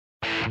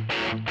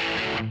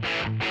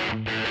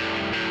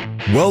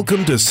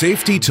Welcome to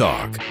Safety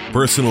Talk.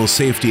 Personal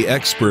safety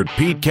expert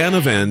Pete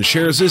Canavan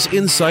shares his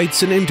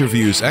insights and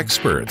interviews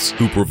experts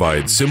who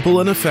provide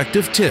simple and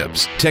effective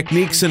tips,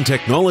 techniques, and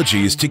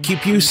technologies to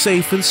keep you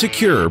safe and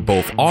secure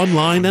both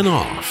online and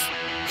off.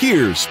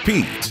 Here's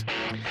Pete.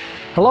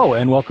 Hello,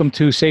 and welcome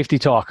to Safety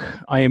Talk.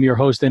 I am your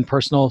host and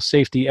personal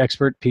safety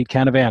expert, Pete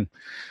Canavan.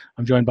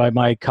 I'm joined by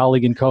my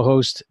colleague and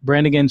co-host,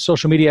 branding and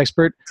social media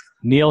expert,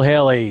 Neil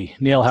Haley.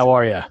 Neil, how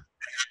are you?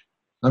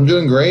 I'm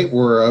doing great.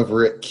 We're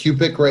over at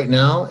CUPIC right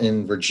now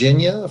in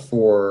Virginia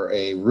for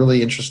a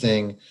really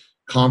interesting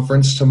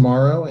conference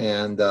tomorrow,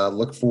 and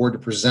look forward to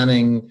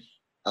presenting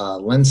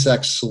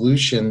Lensec's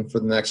solution for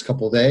the next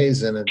couple of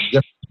days in a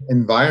different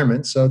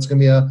environment. So it's going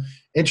to be an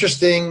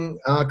interesting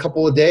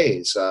couple of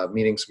days,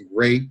 meeting some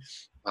great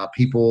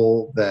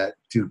people that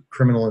do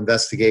criminal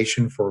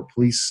investigation for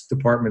police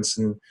departments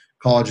and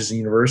colleges and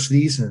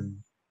universities, and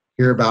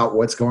hear about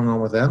what's going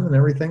on with them and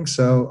everything.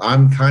 So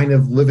I'm kind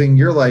of living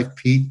your life,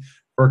 Pete,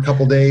 for a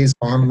couple days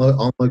on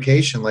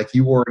location like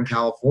you were in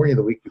California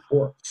the week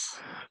before.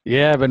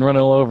 Yeah, I've been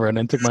running all over, and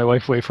then took my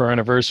wife away for our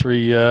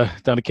anniversary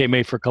down to Cape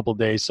May for a couple of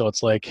days. So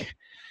it's like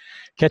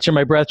catching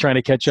my breath trying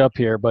to catch up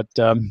here. But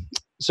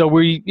so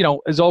we,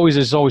 as always,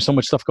 there's always so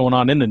much stuff going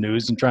on in the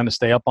news, and trying to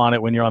stay up on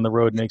it when you're on the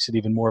road makes it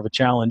even more of a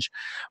challenge.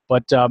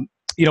 But,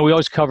 we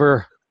always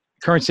cover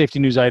current safety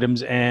news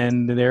items,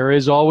 and there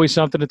is always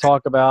something to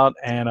talk about.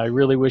 And I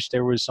really wish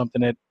there was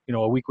something that,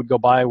 a week would go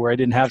by where I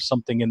didn't have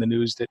something in the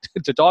news that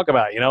to talk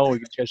about, we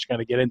could just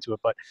kind of get into it.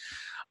 But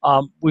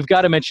we've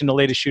got to mention the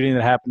latest shooting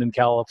that happened in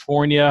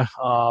California,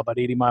 about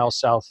 80 miles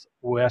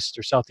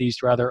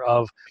southeast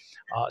of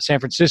San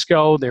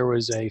Francisco. There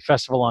was a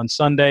festival on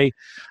Sunday.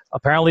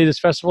 Apparently this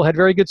festival had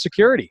very good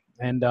security,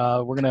 and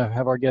we're going to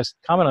have our guest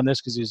comment on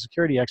this because he's a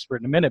security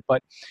expert in a minute.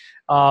 But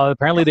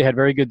apparently they had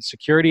very good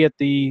security at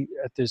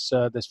this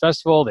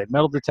festival. They had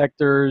metal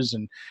detectors,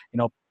 and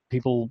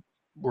people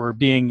were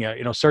being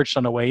searched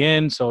on the way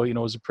in. So it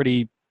was a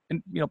pretty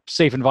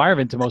safe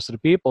environment to most of the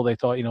people. They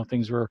thought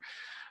things were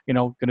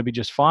going to be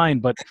just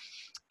fine. But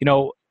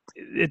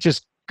it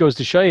just goes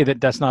to show you that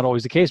that's not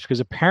always the case,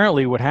 because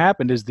apparently what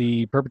happened is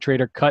the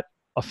perpetrator cut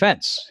a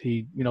fence.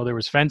 There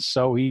was fence,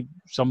 so he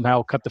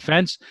somehow cut the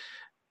fence,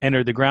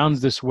 entered the grounds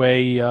this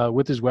way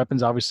with his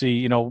weapons,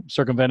 obviously,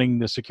 circumventing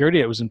the security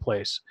that was in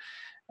place.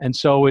 And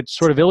so it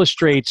sort of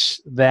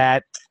illustrates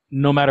that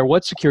no matter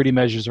what security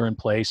measures are in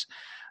place,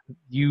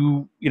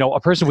 a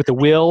person with the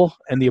will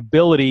and the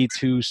ability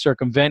to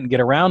circumvent and get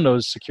around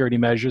those security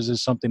measures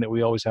is something that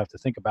we always have to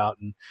think about.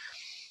 And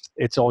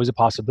it's always a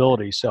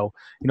possibility. So,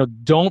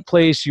 don't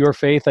place your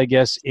faith, I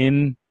guess,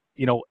 in,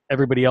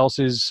 everybody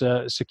else's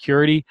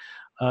security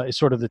is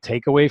sort of the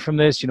takeaway from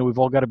this. We've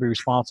all got to be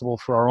responsible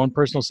for our own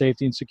personal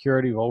safety and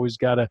security. We've always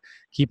got to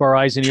keep our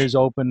eyes and ears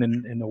open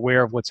and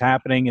aware of what's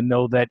happening, and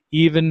know that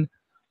even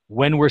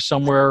when we're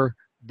somewhere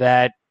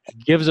that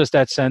gives us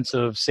that sense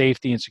of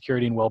safety and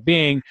security and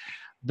well-being,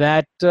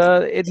 that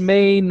it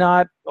may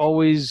not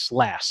always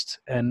last.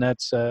 And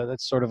that's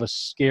sort of a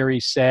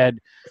scary, sad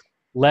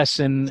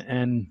lesson,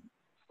 and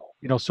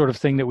sort of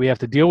thing that we have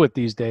to deal with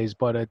these days.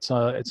 But it's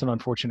an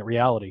unfortunate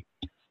reality.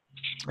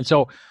 And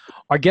so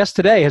our guest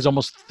today has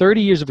almost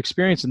 30 years of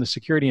experience in the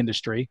security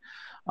industry.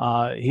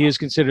 He is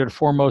considered a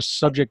foremost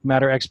subject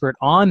matter expert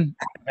on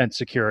event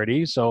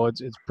security. So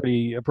it's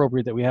pretty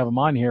appropriate that we have him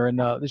on here. And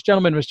this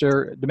gentleman,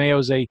 Mr. DeMeo,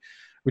 is a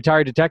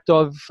retired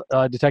detective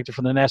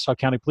from the Nassau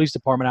County Police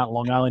Department out in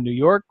Long Island, New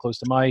York, close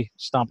to my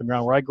stomping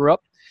ground where I grew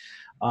up.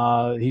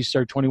 He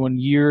served 21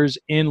 years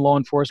in law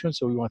enforcement,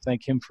 so we want to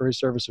thank him for his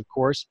service, of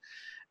course.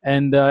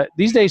 And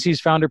these days,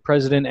 he's founder,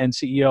 president, and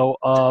CEO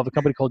of a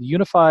company called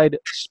Unified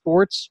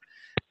Sports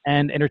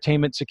and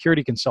Entertainment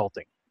Security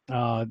Consulting.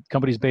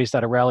 Company's based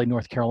out of Raleigh,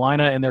 North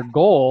Carolina, and their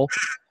goal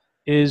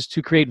is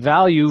to create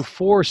value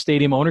for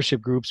stadium ownership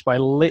groups by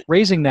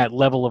raising that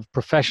level of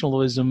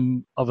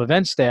professionalism of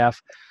event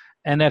staff.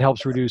 And that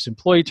helps reduce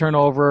employee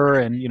turnover.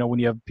 And, when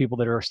you have people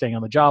that are staying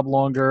on the job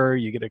longer,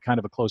 you get a kind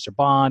of a closer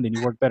bond, and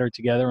you work better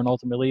together. And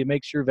ultimately, it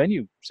makes your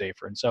venue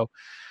safer. And so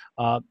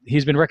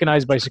he's been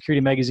recognized by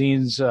Security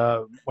Magazine's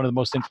one of the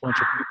most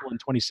influential people in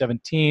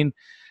 2017.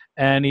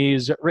 And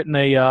he's written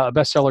a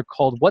bestseller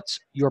called What's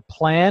Your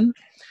Plan?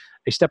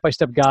 A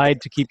step-by-step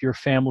guide to keep your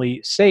family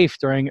safe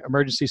during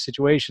emergency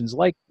situations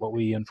like what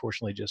we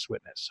unfortunately just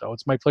witnessed. So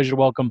it's my pleasure to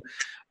welcome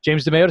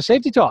James DeMeo to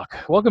Safety Talk.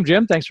 Welcome,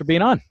 Jim. Thanks for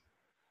being on.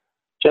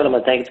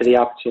 Gentlemen, thank you for the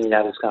opportunity to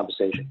have this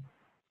conversation.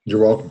 You're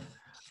welcome.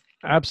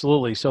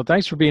 Absolutely. So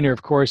thanks for being here,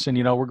 of course. And,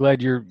 we're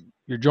glad you're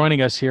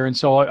joining us here. And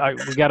so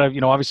we got to,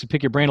 obviously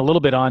pick your brain a little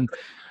bit on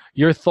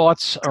your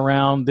thoughts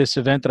around this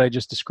event that I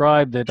just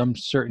described, that I'm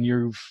certain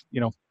you've,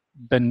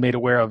 been made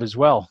aware of as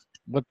well.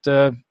 What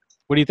do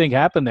you think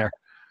happened there?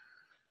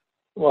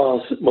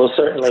 Well,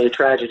 certainly a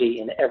tragedy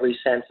in every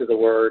sense of the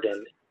word.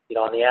 And,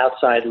 on the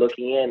outside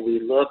looking in, we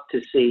look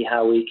to see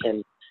how we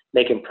can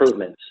make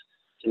improvements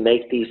to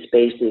make these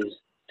spaces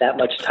that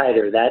much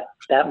tighter,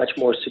 that much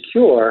more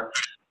secure,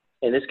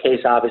 in this case,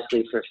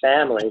 obviously, for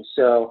families.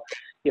 So,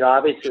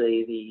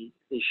 obviously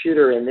the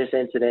shooter in this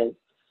incident,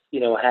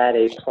 had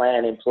a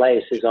plan in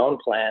place, his own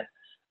plan,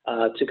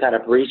 to kind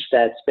of reach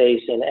that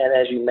space. And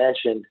as you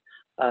mentioned,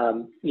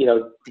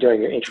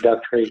 during your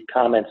introductory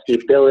comments, the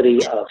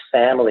ability of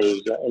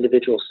families,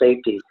 individual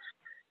safety,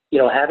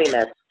 having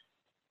that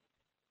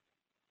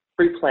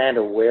pre-planned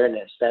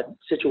awareness, that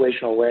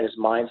situational awareness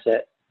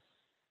mindset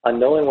on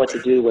knowing what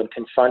to do when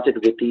confronted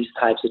with these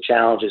types of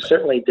challenges.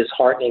 Certainly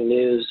disheartening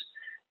news.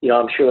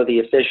 I'm sure the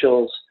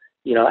officials,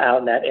 out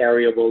in that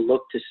area will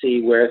look to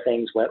see where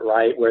things went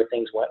right, where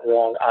things went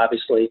wrong,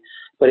 obviously.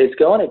 But it's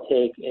going to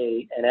take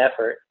an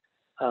effort,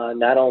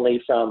 not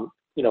only from,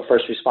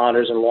 first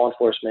responders and law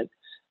enforcement,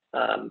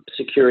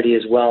 security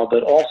as well,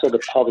 but also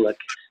the public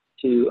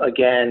to,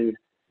 again,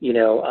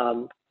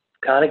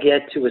 kind of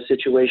get to a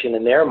situation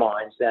in their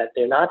minds that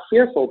they're not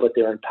fearful, but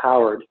they're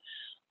empowered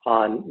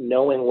on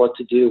knowing what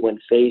to do when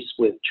faced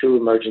with true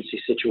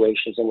emergency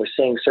situations. And we're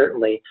seeing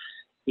certainly,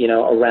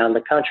 around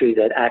the country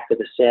that active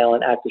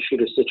assailant, active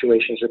shooter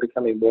situations are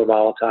becoming more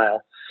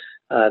volatile.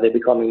 They're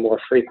becoming more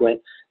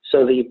frequent.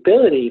 So the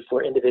ability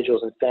for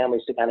individuals and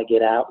families to kind of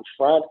get out in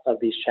front of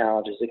these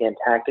challenges, again,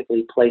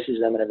 tactically places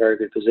them in a very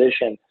good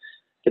position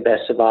to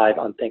best survive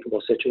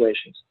unthinkable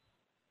situations.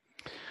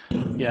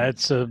 Yeah,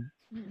 it's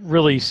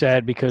really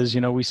sad because,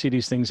 we see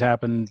these things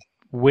happen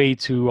way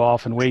too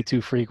often, way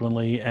too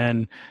frequently.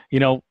 And,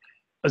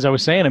 as I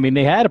was saying, I mean,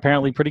 they had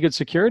apparently pretty good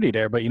security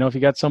there, but, if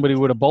you got somebody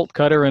with a bolt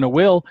cutter and a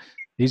will,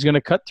 he's going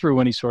to cut through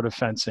any sort of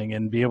fencing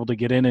and be able to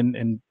get in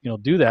and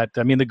do that.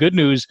 I mean, the good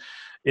news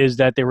is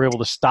that they were able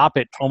to stop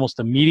it almost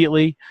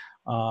immediately.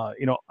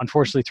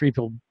 Unfortunately, three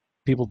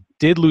people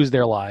did lose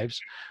their lives.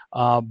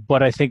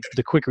 But I think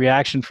the quick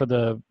reaction from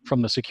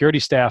the security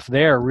staff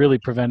there really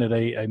prevented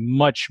a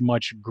much,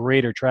 much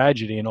greater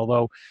tragedy. And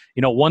although,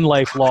 one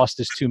life lost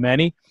is too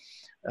many,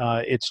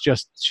 it's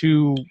just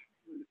too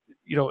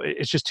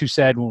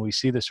sad when we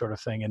see this sort of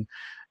thing. And,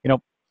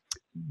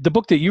 the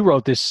book that you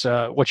wrote, this,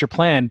 What's Your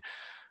Plan?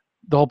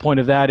 The whole point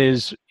of that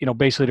is,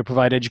 basically to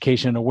provide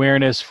education and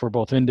awareness for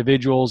both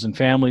individuals and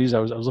families. I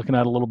was looking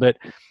at it a little bit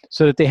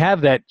so that they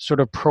have that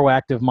sort of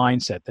proactive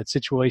mindset, that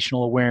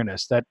situational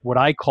awareness, that what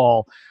I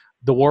call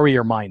the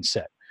warrior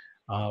mindset,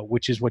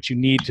 which is what you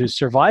need to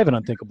survive an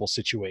unthinkable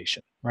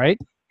situation, right?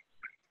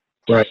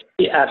 Right.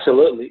 Yeah,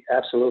 absolutely.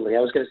 Absolutely. I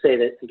was going to say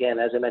that, again,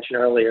 as I mentioned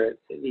earlier,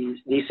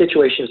 these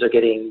situations are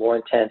getting more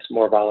intense,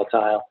 more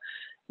volatile.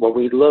 When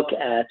we look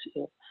at,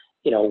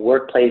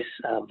 workplace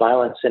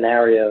violence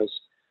scenarios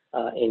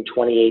in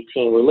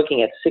 2018, we're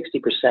looking at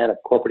 60% of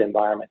corporate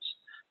environments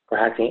for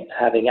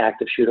having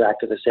active shooter,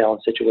 active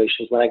assailant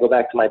situations. When I go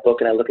back to my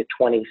book and I look at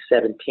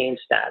 2017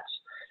 stats,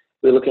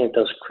 we're looking at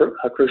those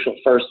crucial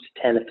first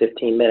 10 to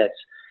 15 minutes.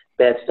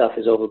 Bad stuff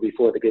is over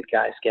before the good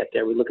guys get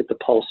there. We look at the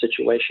Pulse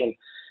situation.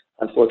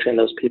 Unfortunately,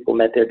 those people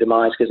met their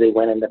demise because they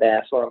went in the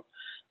bathroom,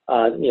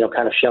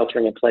 kind of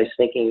sheltering in place,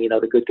 thinking,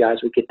 the good guys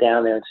would get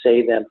down there and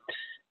save them.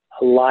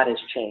 A lot has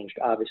changed,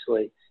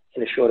 obviously,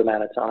 in a short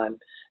amount of time.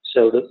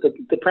 So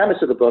the premise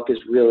of the book is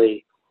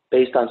really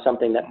based on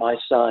something that my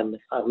son,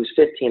 who's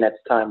 15 at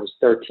the time, was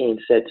 13,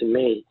 said to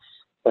me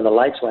when the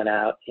lights went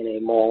out in a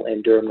mall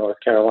in Durham, North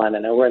Carolina.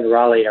 Now, we're in the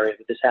Raleigh area,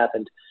 but this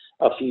happened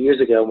a few years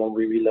ago when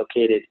we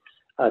relocated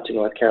to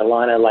North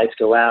Carolina. Lights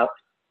go out.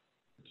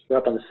 We're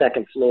up on the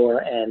second floor,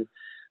 and,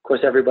 of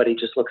course, everybody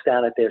just looks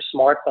down at their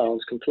smartphones,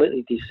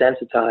 completely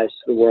desensitized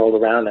to the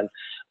world around them.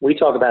 We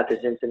talk about this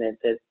incident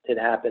that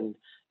happened,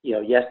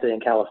 yesterday in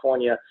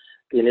California.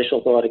 The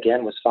initial thought,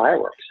 again, was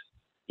fireworks,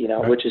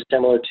 right, which is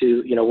similar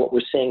to, what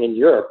we're seeing in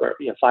Europe, where,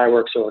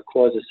 fireworks are a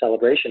cause of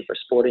celebration for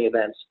sporting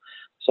events.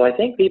 So I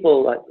think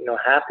people,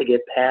 have to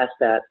get past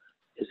that.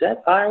 Is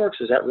that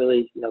fireworks? Or is that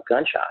really,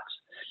 gunshots?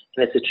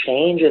 And it's a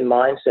change in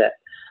mindset,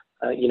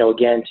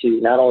 again, to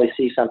not only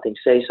see something,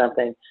 say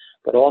something,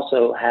 but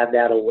also have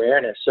that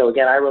awareness. So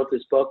again, I wrote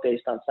this book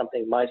based on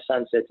something my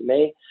son said to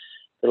me.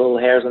 The little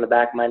hairs on the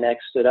back of my neck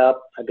stood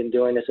up. I've been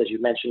doing this, as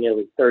you mentioned,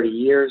 nearly 30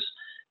 years.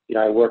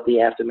 I worked the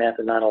aftermath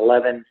of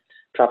 9/11,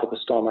 Tropical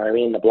Storm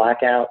Irene, the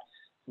blackout.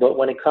 But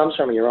when it comes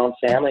from your own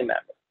family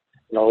member,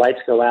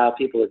 lights go out,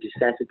 people are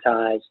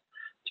desensitized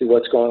to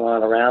what's going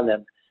on around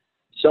them.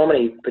 So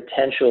many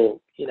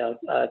potential,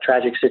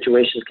 tragic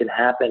situations can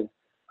happen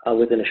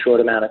within a short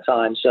amount of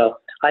time. So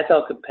I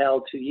felt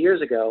compelled 2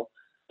 years ago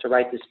to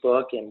write this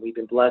book, and we've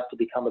been blessed to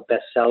become a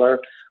bestseller.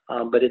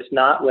 But it's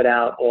not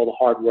without all the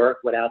hard work,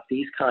 without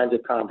these kinds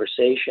of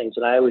conversations.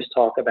 And I always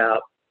talk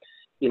about,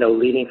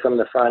 leading from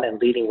the front and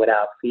leading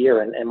without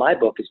fear. And my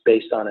book is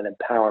based on an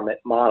empowerment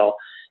model.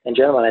 And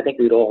gentlemen, I think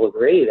we'd all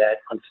agree that,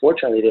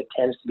 unfortunately, there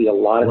tends to be a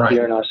lot of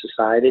fear in our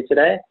society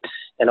today.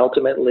 And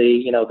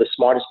ultimately, the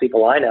smartest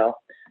people I know,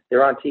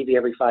 they're on TV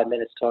every 5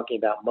 minutes talking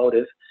about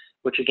motive,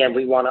 which, again,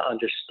 we want to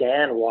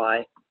understand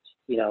why,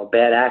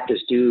 bad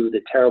actors do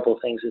the terrible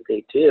things that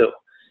they do.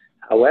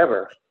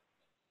 However,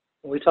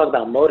 when we talk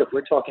about motive,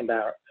 we're talking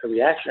about a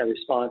reactionary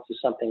response to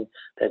something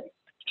that's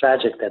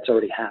tragic that's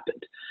already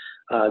happened.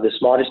 The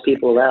smartest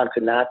people around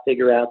could not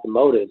figure out the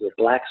motive, the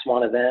black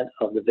swan event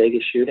of the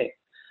Vegas shooting.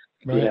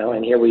 Right.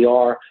 And here we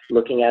are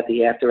looking at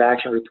the after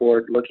action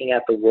report, looking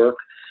at the work,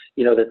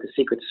 that the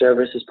Secret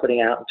Service is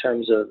putting out in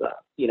terms of,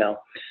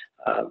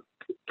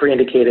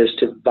 pre-indicators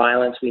to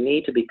violence. We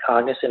need to be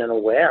cognizant and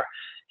aware.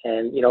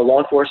 And,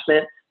 law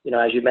enforcement,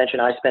 as you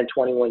mentioned, I spent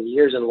 21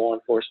 years in law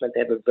enforcement.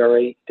 They have a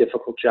very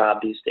difficult job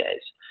these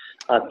days.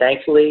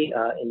 Thankfully,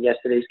 in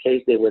yesterday's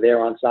case, they were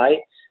there on site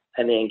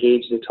and they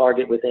engaged the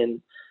target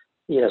within,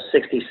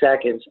 60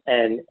 seconds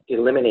and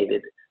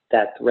eliminated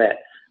that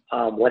threat.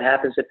 What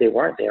happens if they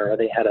weren't there or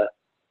they had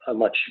a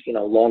much,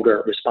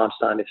 longer response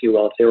time, if you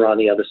will, if they were on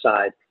the other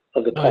side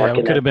of the park?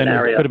 It could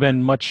have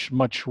been much,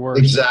 much worse.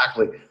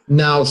 Exactly.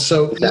 Now,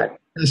 Exactly.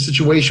 in a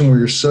situation where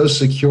you're so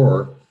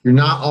secure, you're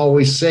not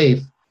always safe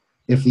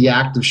if the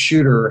active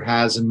shooter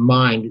has in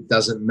mind it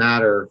doesn't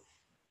matter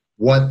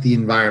what the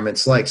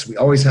environment's like. So we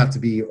always have to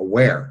be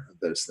aware of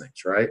those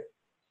things, right?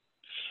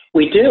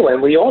 We do,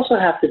 and we also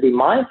have to be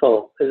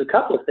mindful. There's a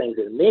couple of things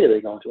that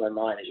immediately go into my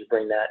mind as you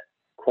bring that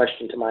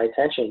question to my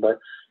attention, but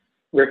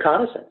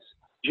reconnaissance.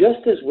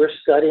 Just as we're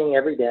studying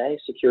every day,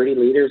 security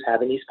leaders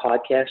having these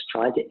podcasts,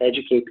 trying to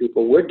educate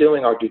people, we're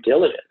doing our due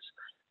diligence.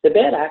 The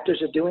bad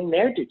actors are doing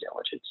their due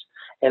diligence,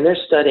 and they're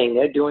studying,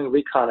 they're doing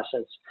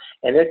reconnaissance,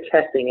 and they're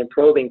testing and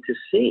probing to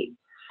see,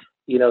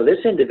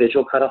 this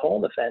individual cut a hole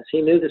in the fence.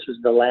 He knew this was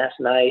the last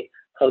night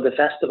of the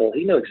festival.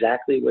 He knew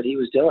exactly what he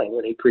was doing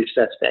when he breached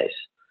that space.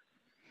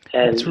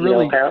 And,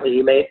 apparently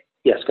he made,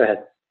 yes, go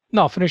ahead.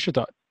 No, finish your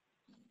thought.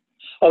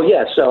 Oh,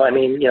 yeah. So,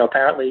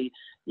 apparently,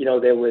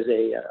 there was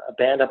a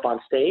band up on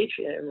stage,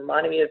 and it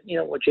reminded me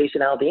of, what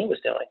Jason Aldean was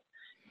doing,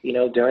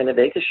 during the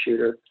Vegas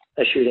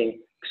shooting,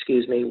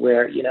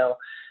 where,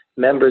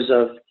 members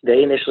of,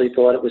 they initially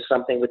thought it was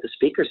something with the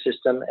speaker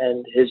system,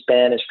 and his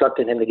band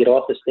instructed him to get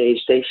off the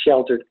stage. They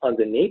sheltered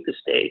underneath the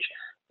stage.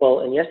 Well,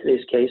 in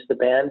yesterday's case, the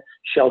band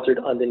sheltered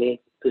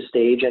underneath the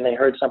stage, and they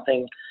heard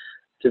something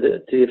to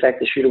the effect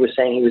the shooter was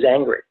saying he was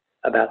angry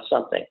about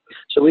something.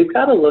 So we've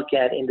got to look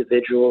at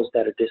individuals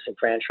that are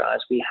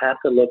disenfranchised. We have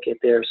to look at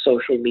their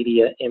social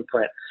media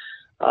imprint.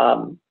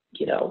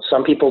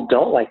 Some people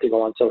don't like to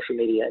go on social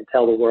media and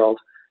tell the world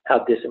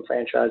how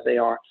disenfranchised they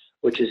are,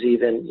 which is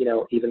even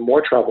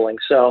more troubling.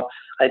 So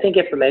I think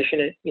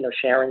information,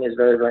 sharing is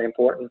very, very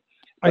important.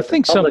 I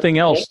think something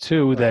else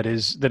too that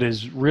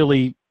is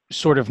really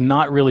sort of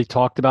not really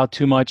talked about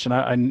too much,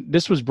 and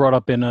this was brought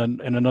up in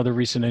another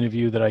recent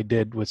interview that I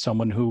did with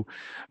someone who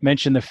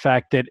mentioned the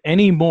fact that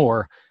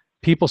anymore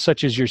people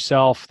such as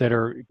yourself that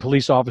are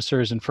police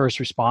officers and first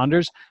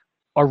responders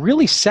are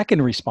really second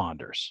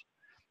responders,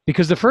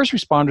 because the first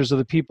responders are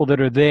the people that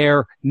are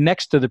there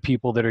next to the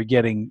people that are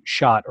getting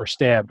shot or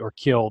stabbed or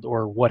killed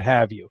or what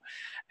have you.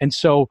 And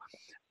so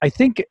I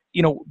think,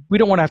 we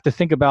don't want to have to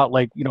think about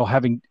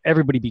having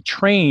everybody be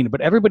trained,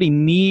 but everybody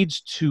needs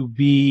to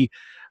be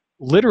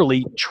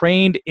literally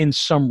trained in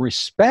some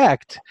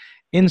respect,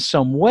 in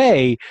some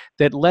way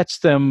that lets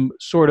them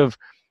sort of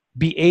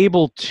be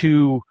able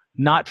to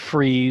not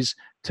freeze,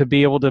 to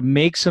be able to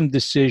make some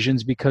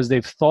decisions because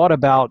they've thought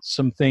about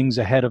some things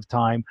ahead of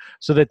time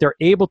so that they're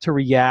able to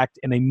react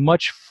in a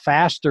much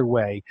faster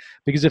way.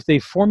 Because if they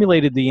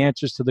formulated the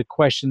answers to the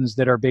questions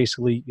that are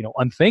basically,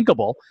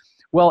 unthinkable,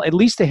 well, at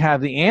least they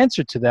have the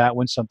answer to that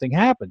when something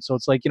happens. So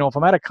it's like, if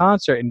I'm at a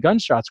concert and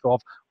gunshots go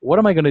off, what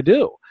am I going to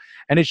do?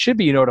 And it should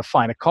be, to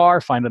find a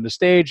car, find on the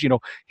stage,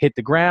 hit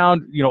the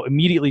ground,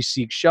 immediately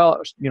seek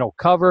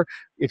cover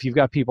if you've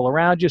got people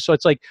around you. So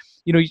it's like,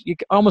 you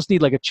almost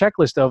need like a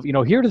checklist of,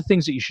 here are the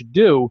things that you should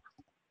do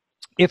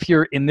if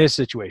you're in this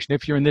situation,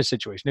 if you're in this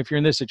situation, if you're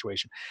in this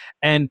situation.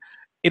 And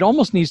it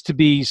almost needs to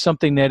be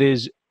something that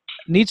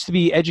needs to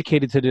be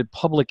educated to the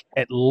public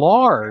at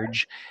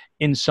large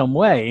in some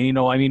way.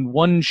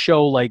 One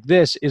show like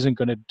this isn't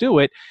going to do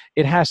it.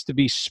 It has to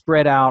be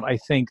spread out, I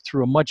think,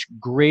 through a much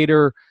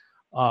greater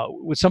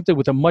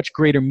with a much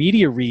greater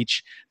media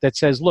reach that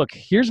says, look,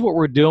 here's what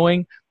we're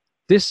doing.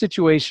 This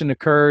situation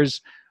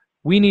occurs.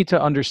 We need to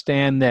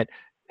understand that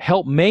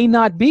help may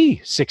not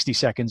be 60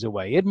 seconds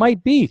away. It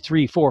might be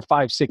 3, 4,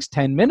 5, 6,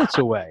 10 minutes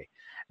away.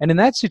 And in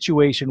that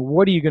situation,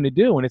 what are you going to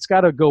do? And it's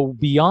got to go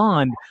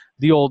beyond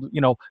the old,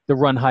 the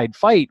run, hide,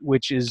 fight,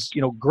 which is,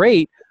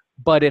 great,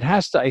 but it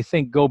has to, I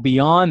think, go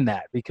beyond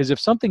that, because if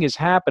something is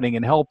happening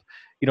and help,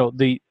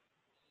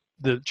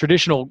 the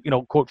traditional,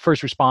 quote,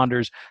 first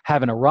responders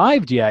haven't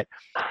arrived yet,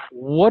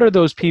 what are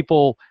those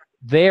people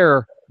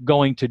there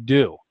going to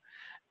do?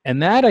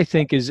 And that, I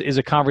think, is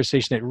a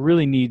conversation that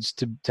really needs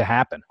to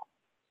happen.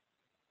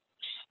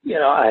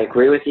 I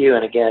agree with you.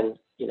 And again,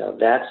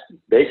 that's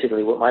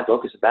basically what my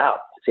book is about.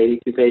 It's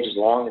 82 pages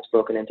long. It's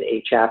broken into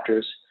 8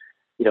 chapters.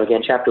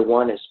 Again, chapter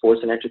 1 is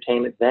sports and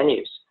entertainment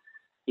venues.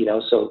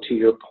 So to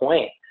your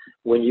point,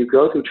 when you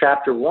go through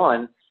chapter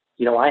 1,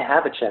 I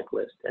have a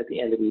checklist at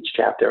the end of each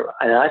chapter,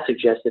 and I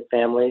suggest that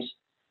families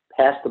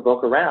pass the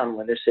book around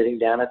when they're sitting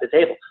down at the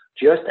table.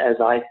 Just as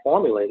I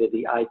formulated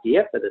the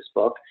idea for this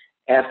book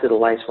after the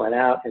lights went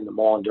out in the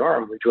mall in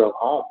Durham, we drove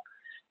home.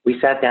 We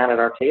sat down at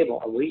our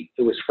table, and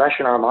it was fresh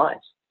in our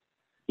minds,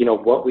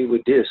 what we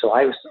would do. So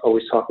I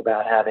always talk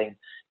about having,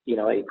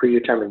 a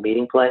predetermined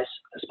meeting place,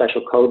 a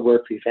special code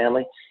word for your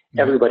family. Mm-hmm.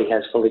 Everybody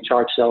has fully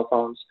charged cell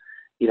phones.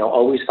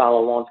 Always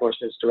follow law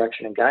enforcement's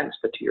direction and guidance.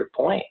 But to your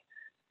point,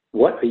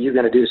 what are you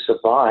going to do to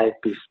survive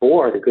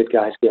before the good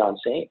guys get on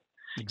scene?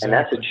 Exactly. And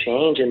that's a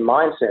change in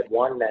mindset,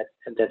 one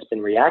that's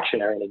been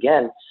reactionary. And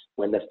again,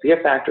 when the fear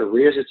factor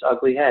rears its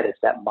ugly head, it's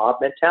that mob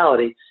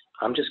mentality.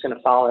 I'm just going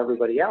to follow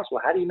everybody else.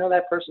 Well, how do you know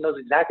that person knows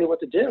exactly what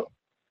to do?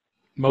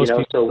 Most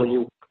people. So when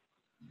you,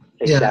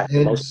 exactly,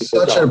 yeah, most it's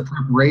people such don't. a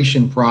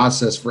preparation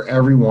process for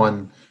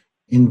everyone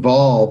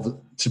involved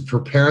to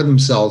prepare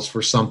themselves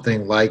for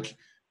something like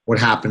what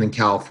happened in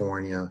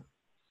California,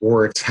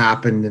 or it's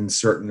happened in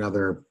certain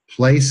other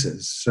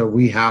places. So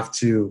we have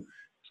to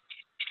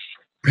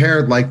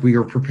prepare like we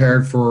were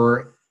prepared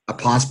for a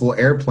possible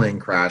airplane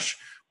crash,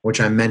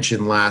 which I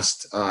mentioned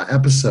last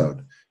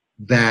episode,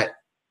 that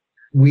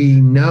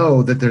we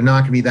know that there are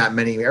not going to be that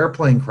many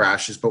airplane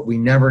crashes, but we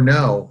never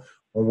know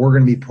when we're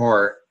going to be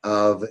part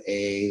of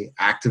a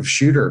active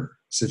shooter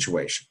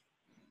situation.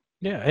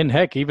 Yeah, and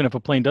heck, even if a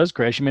plane does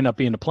crash, you may not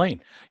be in the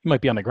plane. You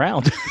might be on the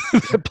ground.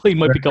 The plane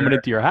might be coming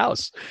into your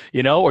house,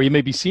 or you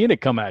may be seeing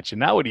it come at you.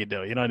 Now, what do?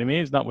 You know what I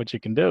mean? It's not what you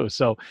can do.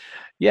 So,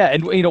 yeah,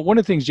 and one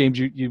of the things, James,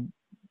 you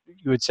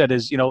had said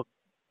is,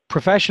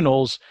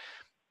 professionals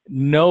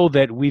know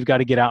that we've got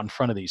to get out in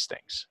front of these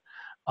things,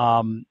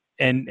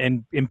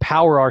 and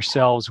empower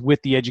ourselves with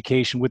the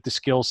education, with the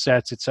skill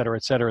sets, et cetera,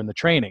 and the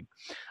training.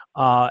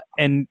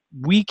 And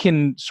we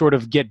can sort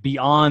of get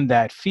beyond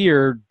that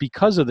fear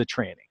because of the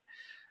training.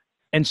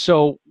 And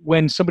so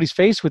when somebody's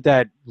faced with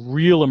that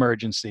real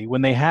emergency,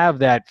 when they have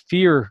that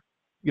fear,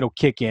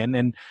 kick in,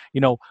 and,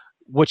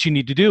 what you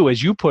need to do,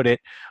 as you put it,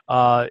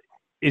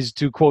 is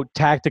to, quote,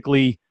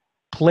 tactically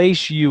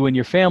place you and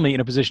your family in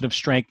a position of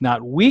strength,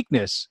 not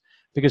weakness,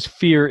 because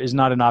fear is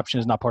not an option,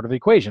 is not part of the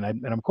equation.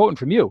 And I'm quoting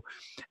from you.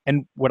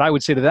 And what I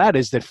would say to that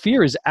is that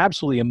fear is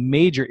absolutely a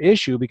major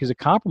issue because it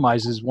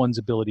compromises one's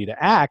ability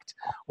to act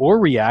or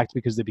react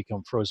because they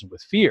become frozen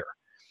with fear.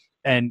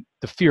 And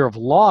the fear of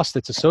loss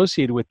that's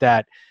associated with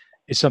that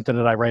is something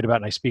that I write about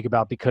and I speak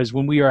about, because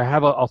when we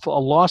have a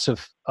loss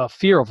of a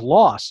fear of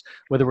loss,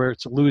 whether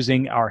it's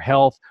losing our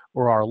health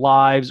or our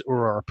lives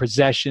or our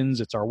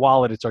possessions, it's our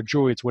wallet, it's our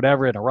jewelry, it's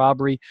whatever, in a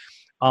robbery,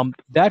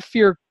 that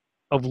fear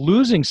of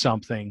losing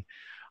something,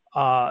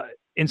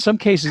 in some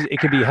cases it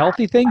can be a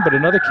healthy thing, but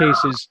in other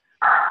cases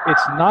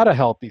it's not a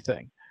healthy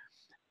thing.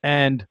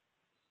 And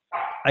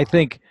I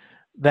think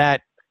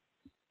that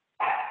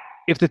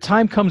if the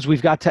time comes,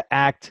 we've got to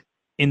act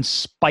in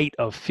spite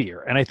of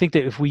fear. And I think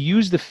that if we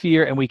use the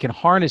fear and we can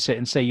harness it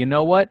and say, you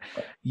know what,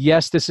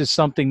 yes, this is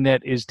something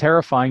that is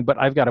terrifying, but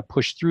I've got to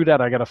push through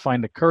that. I got to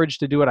find the courage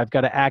to do it. I've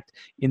got to act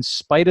in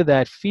spite of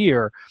that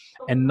fear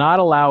and not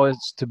allow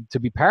us to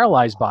be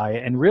paralyzed by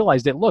it, and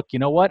realize that, look, you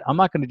know what, I'm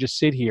not going to just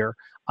sit here.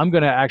 I'm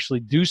going to actually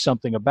do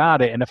something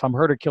about it. And if I'm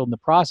hurt or killed in the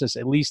process,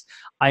 at least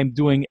I'm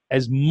doing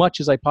as much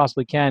as I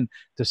possibly can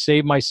to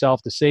save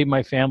myself, to save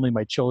my family,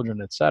 my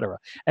children, etc.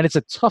 And it's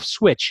a tough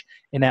switch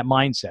in that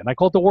mindset. And I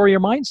call it the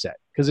warrior mindset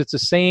because it's the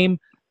same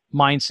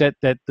mindset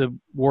that the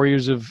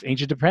warriors of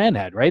ancient Japan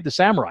had, right? The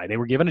samurai, they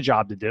were given a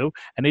job to do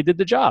and they did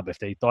the job. If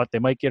they thought they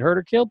might get hurt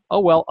or killed, oh,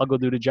 well, I'll go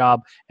do the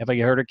job. If I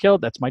get hurt or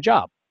killed, that's my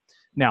job.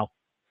 Now,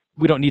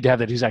 we don't need to have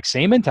that exact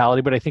same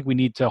mentality, but I think we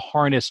need to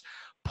harness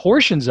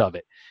portions of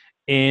it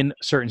in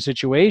certain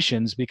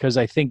situations, because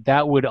I think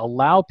that would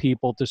allow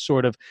people to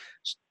sort of,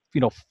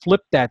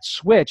 flip that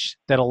switch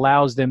that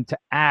allows them to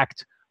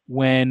act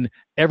when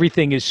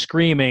everything is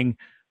screaming,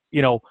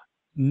 no,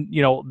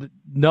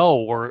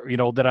 or,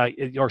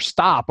 or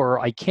stop, or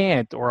I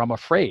can't, or I'm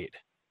afraid.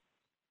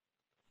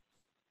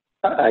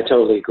 I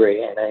totally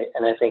agree.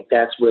 And I think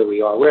that's where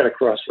we are. We're at a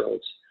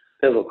crossroads,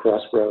 pivotal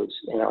crossroads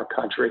in our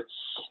country.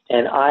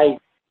 And I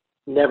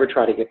never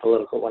try to get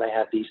political when I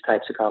have these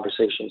types of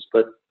conversations,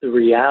 but the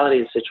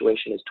reality of the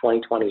situation is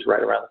 2020 is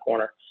right around the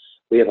corner.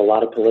 We have a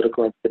lot of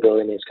political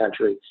instability in this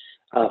country.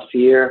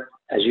 Fear,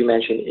 as you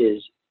mentioned,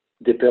 is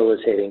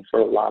debilitating for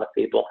a lot of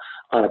people.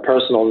 On a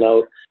personal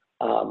note,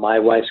 my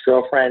wife's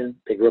girlfriend,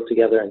 they grew up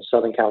together in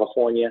Southern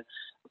California.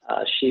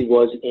 She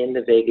was in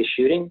the Vegas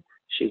shooting.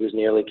 She was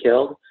nearly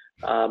killed.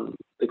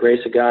 The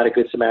grace of God, a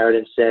good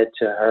Samaritan said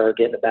to her,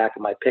 get in the back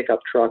of my pickup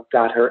truck,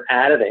 got her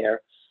out of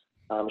there.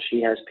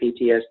 She has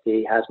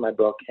PTSD, has my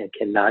book, and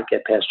cannot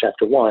get past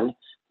chapter 1,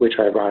 which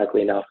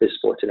ironically enough is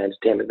sports and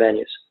entertainment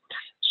venues.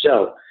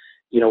 So,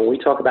 when we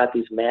talk about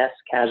these mass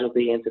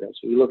casualty incidents,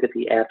 we look at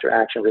the after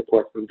action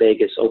report from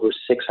Vegas, over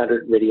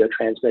 600 video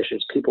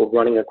transmissions, people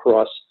running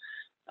across,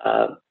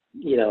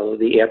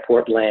 the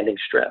airport landing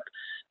strip.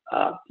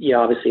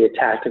 Obviously a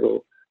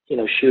tactical,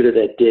 shooter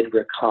that did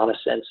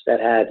reconnaissance, that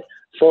had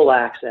full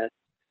access,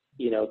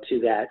 to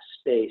that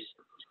space.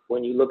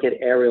 When you look at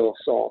aerial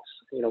assaults,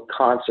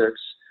 concerts,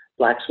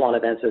 black swan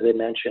events, as I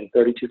mentioned,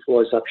 32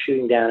 floors up,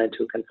 shooting down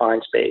into a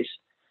confined space,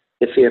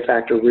 the fear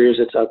factor rears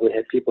its ugly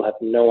head. People have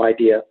no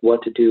idea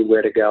what to do,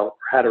 where to go, or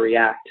how to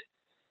react.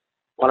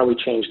 Why don't we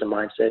change the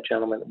mindset,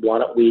 gentlemen? Why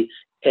don't we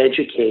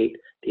educate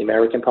the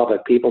American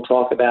public? People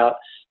talk about,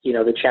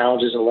 the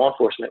challenges in law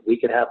enforcement. We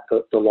could have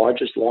the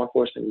largest law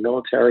enforcement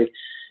military,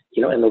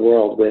 in the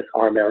world, with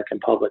our American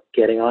public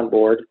getting on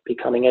board,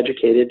 becoming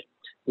educated,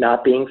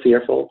 not being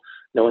fearful,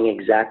 knowing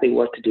exactly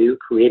what to do,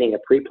 creating a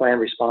pre-planned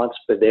response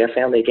for their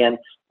family. Again,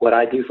 what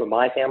I do for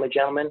my family,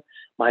 gentlemen,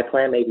 my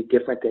plan may be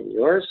different than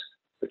yours,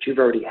 but you've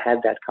already had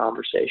that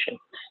conversation.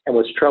 And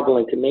what's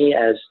troubling to me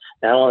as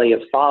not only a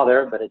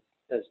father, but as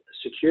a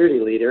security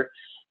leader,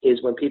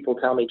 is when people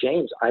tell me,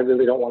 James, I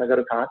really don't want to go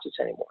to concerts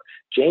anymore.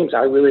 James,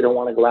 I really don't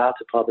want to go out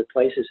to public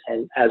places.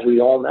 And as we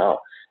all know,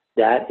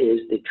 that is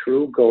the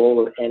true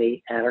goal of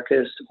any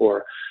anarchist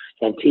or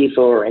Antifa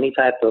or any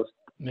type of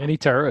any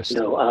terrorist.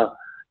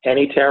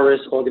 Any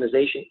terrorist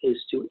organization, is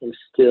to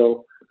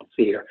instill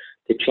fear,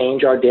 to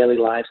change our daily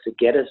lives, to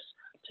get us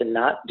to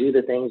not do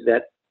the things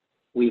that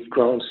we've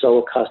grown so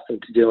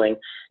accustomed to doing.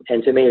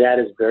 And to me, that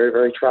is very,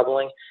 very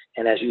troubling.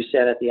 And as you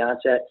said at the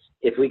onset,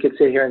 if we could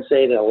sit here and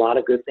say that a lot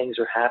of good things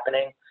are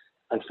happening,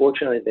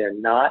 unfortunately, they're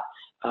not.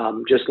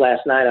 Just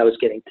last night, I was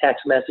getting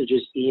text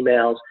messages,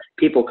 emails,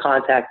 people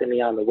contacting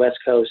me on the West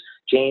Coast.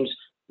 James,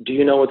 do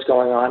you know what's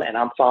going on? And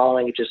I'm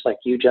following it just like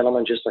you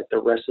gentlemen, just like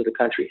the rest of the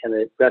country and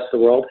the rest of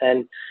the world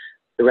and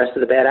the rest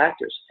of the bad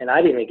actors. And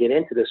I didn't even get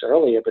into this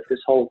earlier, but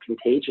this whole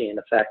contagion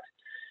effect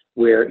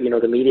where,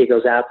 the media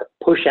goes out to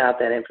push out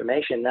that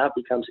information, now it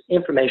becomes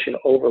information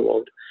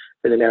overload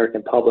for the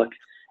American public.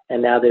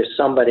 And now there's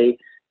somebody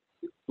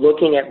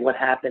looking at what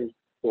happened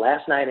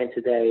last night and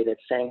today that's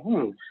saying,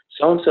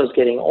 so-and-so's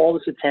getting all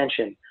this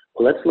attention.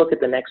 Well, let's look at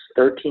the next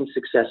 13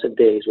 successive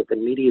days with the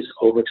media's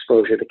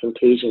overexposure, the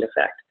contagion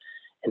effect,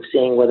 and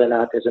seeing whether or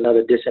not there's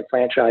another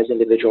disenfranchised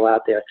individual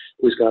out there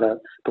who's going to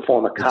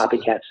perform a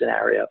copycat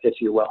scenario, if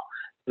you will.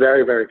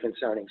 Very, very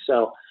concerning.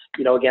 So,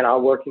 again, our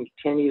work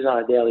continues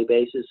on a daily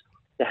basis.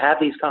 To have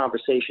these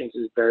conversations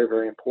is very,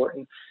 very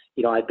important.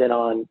 I've been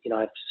on,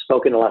 I've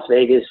spoken to Las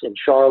Vegas and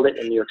Charlotte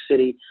and New York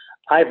City.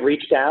 I've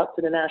reached out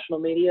to the national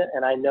media,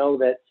 and I know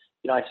that,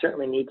 I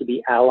certainly need to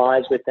be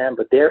allies with them,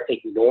 but they're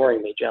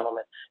ignoring me,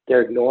 gentlemen.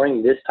 They're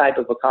ignoring this type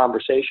of a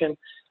conversation.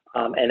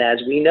 And as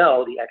we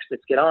know, the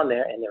experts get on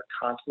there and they're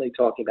constantly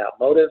talking about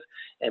motive,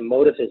 and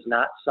motive is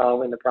not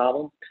solving the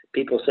problem.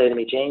 People say to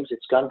me, James,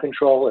 it's gun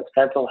control, it's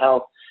mental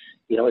health,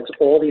 it's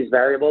all these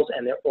variables,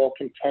 and they're all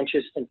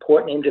contentious,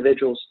 important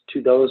individuals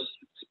to those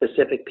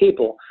specific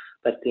people.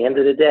 But at the end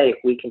of the day, if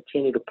we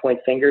continue to point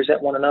fingers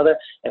at one another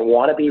and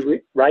want to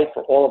be right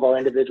for all of our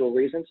individual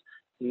reasons,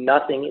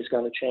 nothing is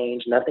going to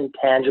change, nothing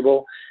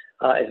tangible,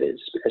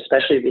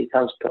 especially if it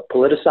becomes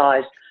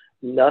politicized.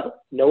 No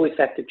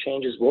effective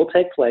changes will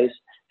take place,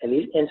 and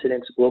these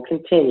incidents will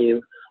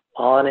continue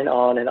on and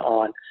on and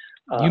on.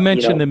 You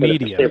mentioned the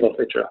media.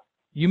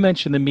 You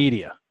mentioned the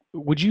media.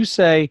 Would you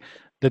say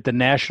that the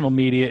national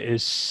media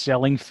is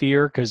selling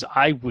fear? Because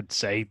I would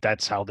say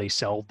that's how they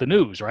sell the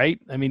news, right?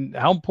 I mean,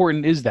 how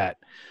important is that?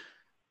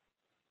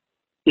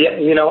 Yeah,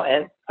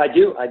 and I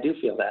do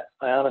feel that.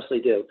 I honestly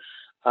do.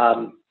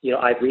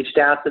 I've reached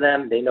out to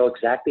them. They know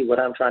exactly what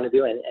I'm trying to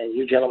do, and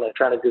you gentlemen are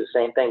trying to do the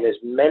same thing. There's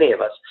many of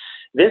us.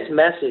 This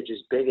message is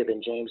bigger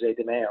than James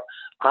DeMeo.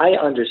 I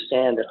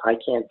understand that I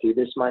can't do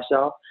this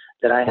myself,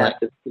 that I have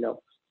to,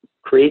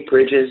 create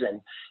bridges and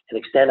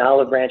extend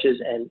olive branches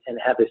and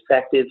have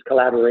effective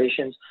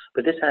collaborations.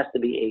 But this has to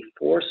be a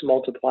force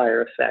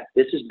multiplier effect.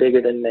 This is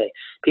bigger than me.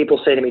 People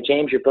say to me,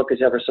 James, your book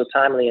is ever so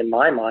timely. In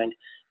my mind,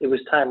 it was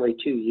timely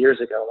 2 years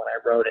ago when I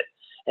wrote it.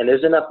 And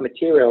there's enough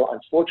material,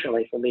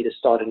 unfortunately, for me to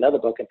start another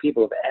book. And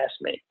people have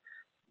asked me,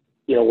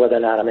 whether or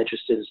not I'm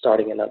interested in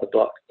starting another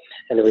book.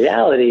 And the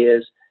reality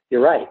is,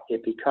 you're right.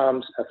 It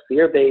becomes a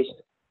fear-based,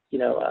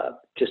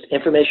 just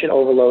information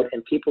overload,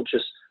 and people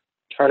just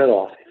turn it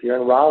off. If you're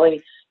in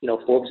Raleigh,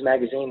 Forbes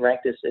magazine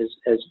ranked this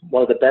as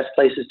one of the best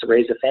places to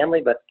raise a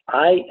family. But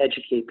I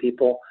educate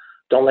people,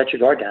 don't let your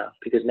guard down,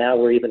 because now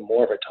we're even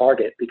more of a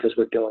target because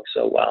we're doing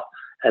so well,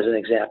 as an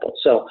example.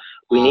 So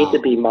we need to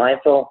be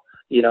mindful,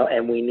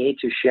 and we need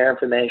to share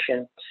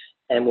information.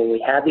 And when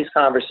we have these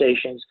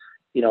conversations,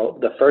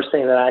 the first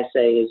thing that I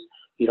say is,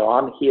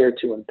 I'm here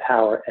to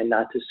empower and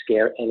not to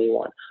scare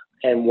anyone.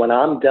 And when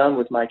I'm done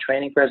with my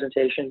training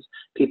presentations,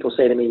 people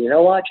say to me, you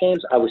know what,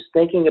 James, I was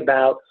thinking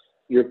about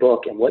your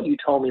book and what you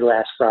told me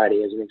last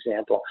Friday as an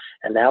example.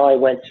 And now I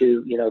went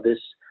to, this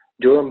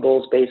Durham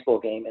Bulls baseball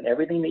game and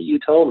everything that you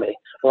told me.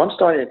 Well, I'm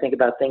starting to think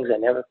about things I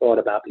never thought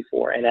about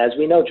before. And as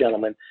we know,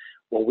 gentlemen,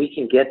 when we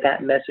can get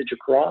that message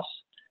across,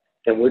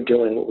 then we're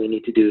doing what we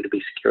need to do to be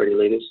security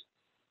leaders.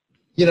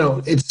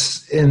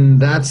 And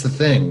that's the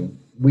thing.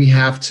 We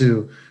have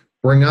to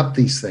bring up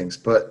these things,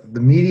 but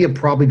the media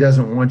probably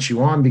doesn't want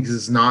you on because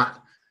it's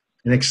not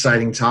an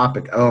exciting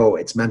topic. Oh,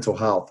 it's mental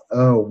health.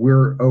 Oh,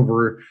 we're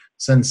over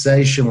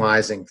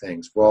sensationalizing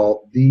things.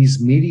 Well, these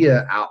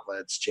media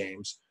outlets,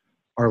 James,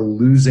 are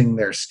losing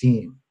their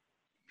steam.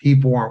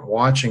 People aren't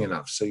watching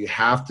enough, so you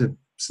have to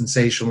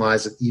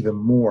sensationalize it even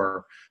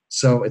more.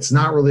 So it's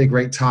not really a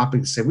great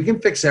topic to say we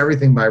can fix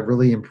everything by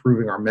really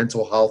improving our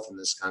mental health in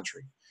this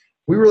country.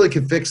 We really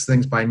could fix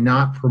things by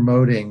not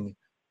promoting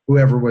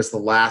whoever was the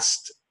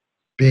last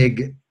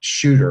big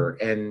shooter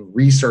and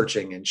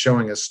researching and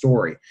showing a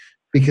story,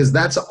 because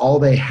that's all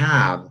they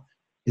have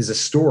is a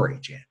story,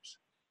 James.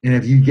 And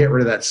if you get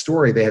rid of that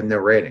story, they have no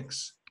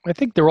ratings. I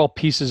think they're all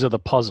pieces of the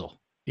puzzle.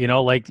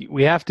 Like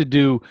we have to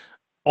do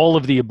all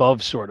of the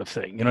above sort of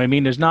thing. You know what I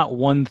mean? There's not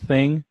one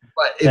thing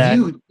But that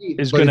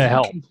is going to if you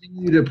help.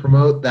 continue to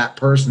promote that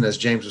person, as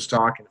James was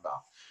talking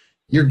about,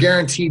 you're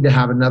guaranteed to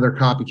have another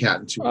copycat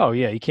in 2 weeks. Oh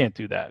yeah, you can't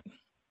do that.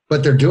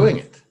 But they're doing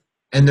it,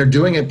 and they're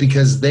doing it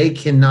because they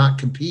cannot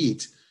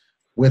compete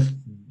with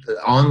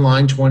the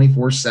online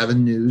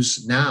 24/7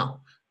 news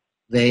now.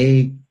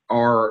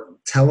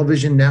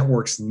 Television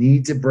networks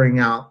need to bring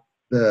out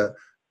the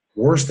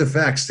worst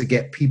effects to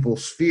get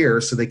people's fear,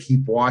 so they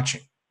keep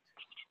watching,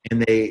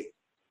 and they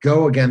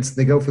go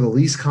for the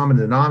least common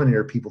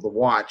denominator people to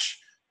watch,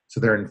 so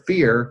they're in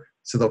fear,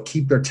 so they'll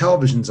keep their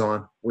televisions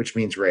on, which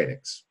means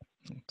ratings.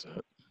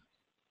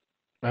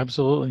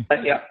 Absolutely.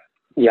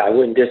 Yeah, I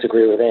wouldn't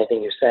disagree with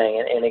anything you're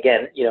saying. And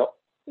again,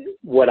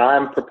 what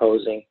I'm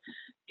proposing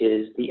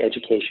is the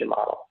education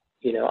model.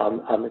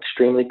 I'm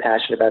extremely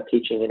passionate about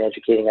teaching and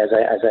educating, as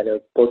I know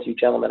both you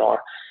gentlemen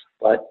are.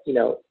 But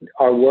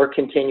our work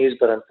continues.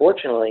 But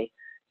unfortunately,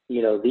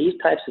 these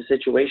types of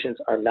situations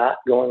are not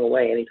going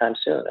away anytime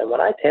soon. And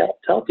when I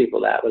tell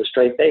people that with a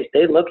straight face,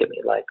 they look at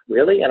me like,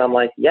 "Really?" And I'm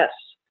like, "Yes."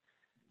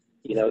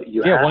 You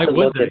have to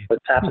look at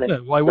what's happening.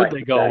 Why would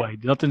they go away?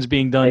 Nothing's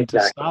being done to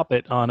stop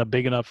it on a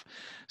big enough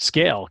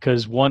scale,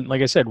 because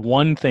like I said,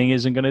 one thing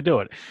isn't going to do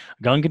it.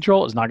 Gun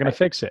control is not going to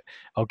fix it.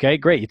 Okay,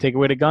 great. You take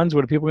away the guns,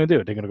 what are people going to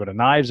do? They're going to go to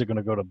knives, they're going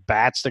to go to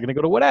bats, they're going to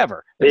go to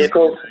whatever.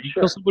 Vehicles. You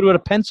kill somebody with a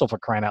pencil, for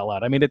crying out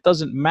loud. I mean, it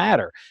doesn't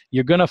matter.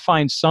 You're going to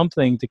find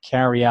something to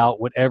carry out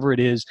whatever it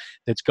is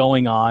that's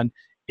going on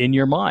in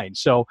your mind.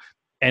 So,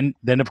 and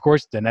then, of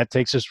course,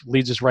 that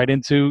leads us right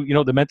into,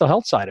 the mental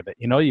health side of it.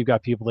 You've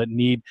got people that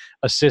need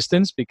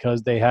assistance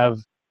because they have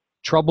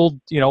troubled,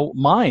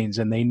 minds,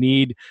 and they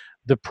need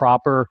the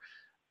proper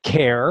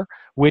care,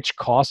 which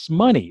costs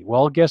money.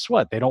 Well, guess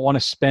what? They don't want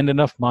to spend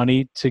enough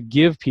money to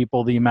give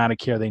people the amount of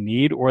care they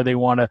need, or they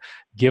want to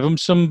give them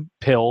some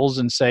pills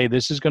and say,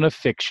 this is going to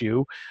fix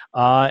you.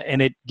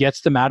 And it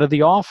gets them out of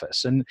the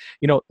office. And,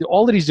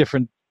 all of these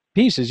different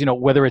pieces,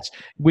 whether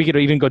we could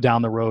even go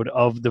down the road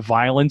of the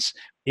violence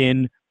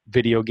in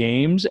video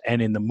games and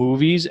in the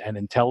movies and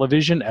in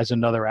television as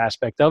another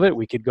aspect of it.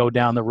 We could go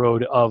down the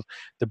road of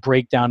the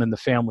breakdown in the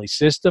family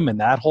system and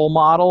that whole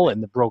model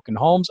and the broken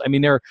homes. I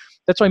mean,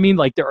 that's what I mean.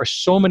 Like, there are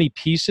so many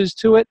pieces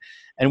to it,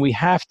 and we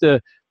have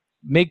to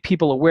make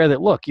people aware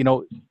that, look,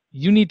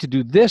 you need to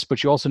do this,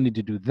 but you also need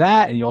to do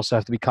that, and you also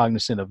have to be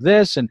cognizant of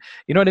this. And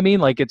you know what I mean?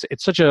 Like, it's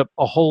such a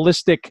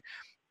holistic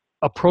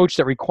approach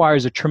that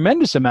requires a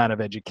tremendous amount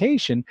of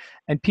education,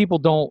 and people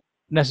don't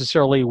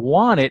necessarily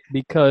want it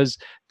because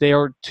they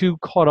are too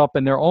caught up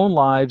in their own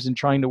lives and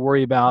trying to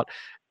worry about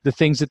the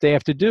things that they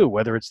have to do,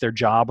 whether it's their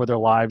job or their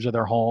lives or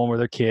their home or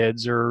their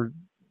kids or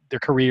their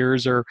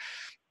careers or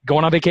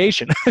going on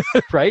vacation,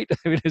 right?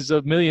 I mean, there's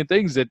a million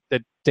things that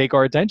take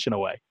our attention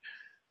away.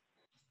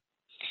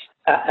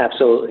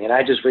 Absolutely. And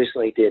I just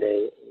recently did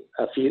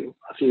a few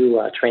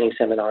training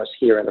seminars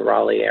here in the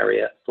Raleigh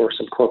area for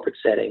some corporate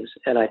settings.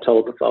 And I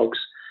told the folks,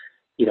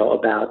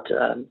 about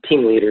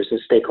team leaders and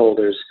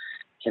stakeholders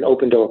and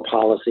open door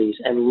policies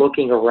and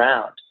looking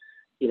around,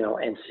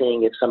 and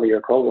seeing if some of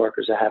your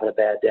coworkers are having a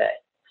bad day,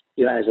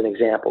 as an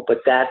example. But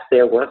that's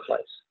their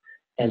workplace.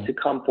 And to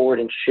come forward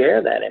and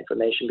share that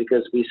information,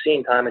 because we've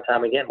seen time and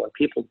time again, when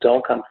people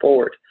don't come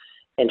forward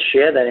and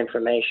share that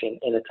information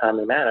in a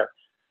timely manner,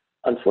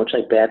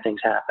 unfortunately, bad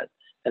things happen.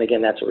 And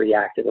again, that's a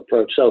reactive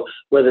approach. So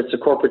whether it's a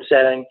corporate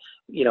setting,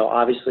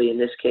 obviously in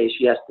this case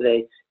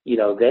yesterday,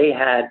 they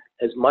had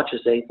as much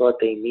as they thought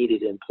they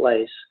needed in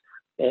place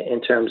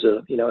in terms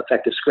of,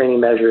 effective screening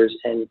measures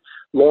and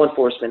law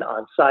enforcement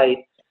on site.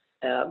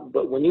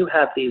 But when you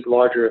have these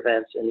larger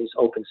events in these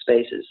open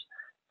spaces,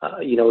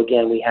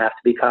 again, we have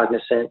to be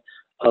cognizant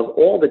of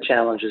all the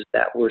challenges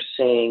that we're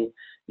seeing,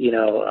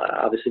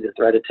 obviously the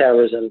threat of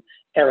terrorism,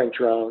 errant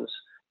drones,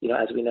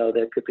 as we know,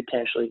 that could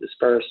potentially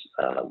disperse,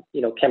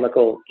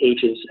 chemical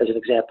agents, as an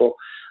example,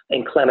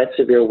 inclement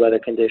severe weather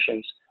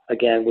conditions,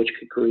 again, which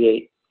could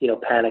create,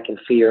 panic and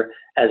fear,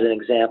 as an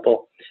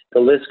example. The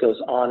list goes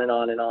on and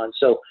on and on.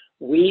 So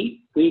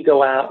we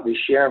go out, we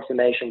share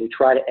information, we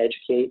try to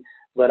educate,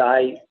 but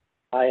I,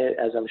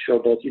 as I'm sure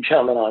both you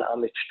gentlemen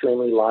I'm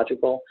extremely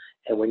logical.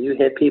 And when you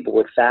hit people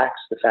with facts,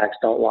 the facts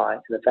don't lie.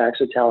 And the facts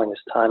are telling us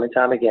time and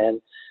time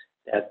again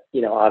that,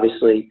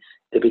 obviously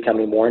they're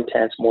becoming more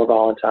intense, more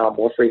volatile,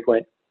 more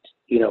frequent.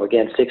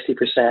 Again,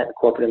 60% in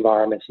corporate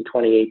environments in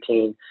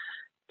 2018,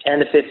 10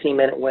 to 15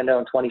 minute window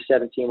in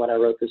 2017 when I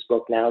wrote this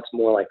book. Now it's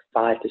more like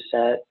 5 to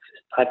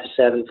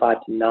 7,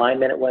 5 to 9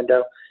 minute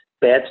window.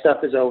 Bad stuff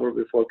is over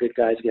before good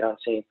guys get on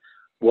scene.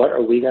 What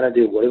are we going to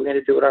do? What are we going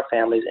to do with our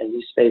families in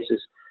these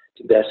spaces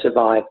to best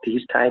survive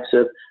these types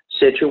of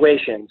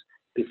situations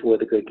before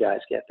the good guys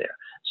get there?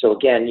 So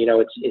again,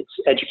 it's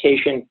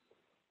education.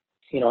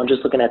 I'm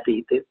just looking at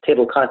the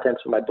table of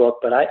contents for my book,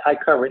 but I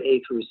cover it A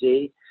through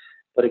Z.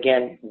 But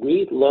again,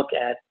 we look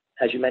at,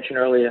 as you mentioned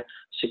earlier,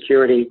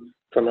 security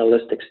from a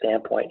holistic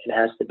standpoint. It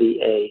has to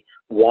be a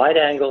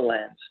wide-angle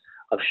lens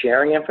of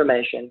sharing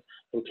information,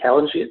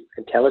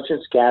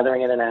 intelligence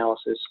gathering and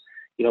analysis.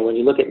 When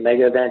you look at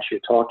mega events,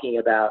 you're talking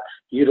about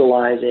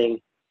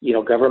utilizing,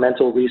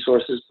 governmental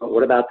resources, but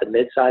what about the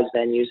mid-sized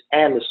venues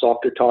and the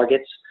softer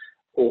targets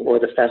or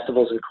the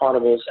festivals and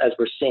carnivals, as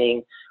we're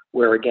seeing,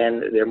 where,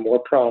 again, they're more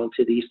prone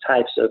to these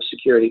types of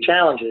security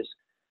challenges?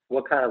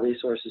 What kind of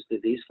resources do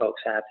these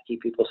folks have to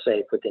keep people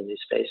safe within these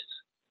spaces?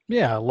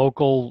 Yeah, a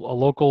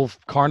local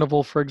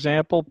carnival, for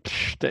example,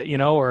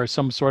 or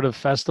some sort of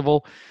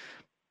festival.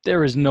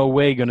 There is no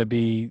way going to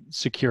be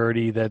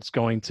security that's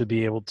going to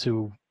be able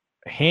to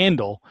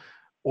handle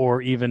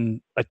or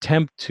even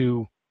attempt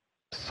to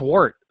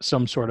thwart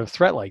some sort of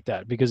threat like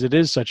that, because it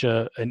is such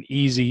an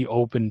easy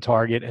open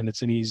target and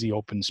it's an easy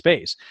open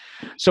space.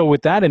 So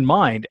with that in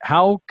mind,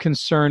 how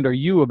concerned are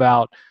you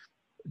about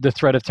the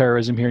threat of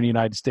terrorism here in the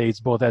United States,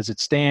 both as it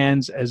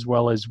stands as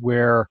well as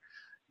where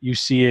you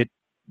see it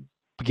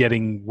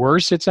getting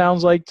worse, it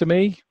sounds like to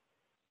me?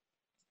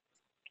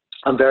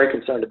 I'm very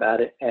concerned about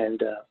it,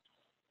 and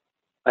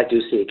I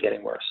do see it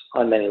getting worse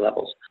on many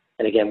levels.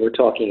 And again, we're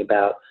talking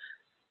about,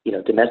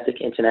 domestic,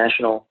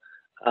 international,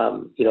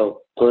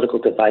 political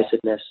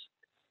divisiveness,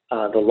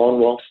 the lone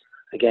wolf.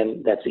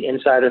 Again, that's the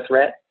insider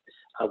threat.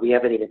 We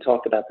haven't even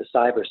talked about the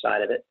cyber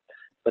side of it,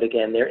 but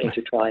again, they're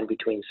intertwined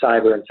between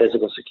cyber and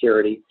physical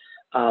security.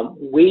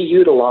 We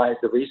utilize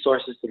the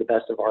resources to the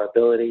best of our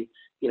ability.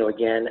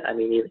 Again,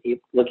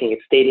 looking at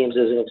stadiums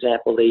as an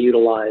example, they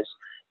utilize,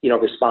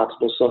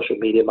 responsible social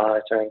media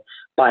monitoring,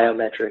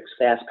 biometrics,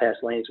 fast pass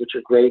lanes, which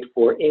are great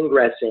for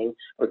ingressing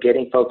or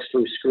getting folks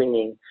through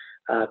screening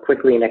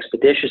quickly and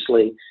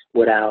expeditiously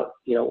without,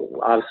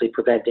 obviously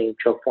preventing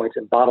choke points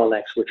and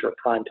bottlenecks, which are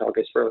prime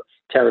targets for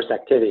terrorist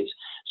activities.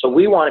 So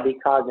we want to be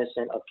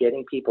cognizant of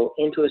getting people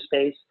into a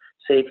space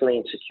safely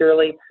and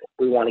securely.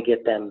 We want to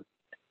get them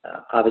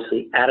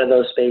obviously out of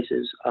those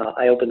spaces.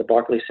 I opened the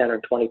Barclays Center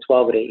in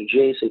 2012 at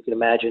AEG, so you can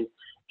imagine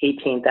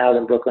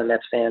 18,000 Brooklyn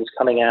Nets fans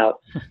coming out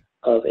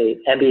of a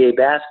NBA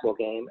basketball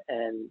game,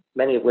 and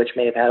many of which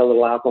may have had a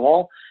little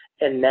alcohol,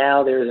 and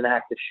now there's an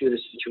active shooter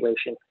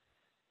situation.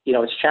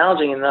 It's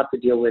challenging enough to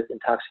deal with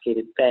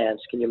intoxicated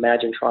fans. Can you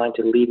imagine trying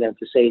to lead them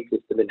to safety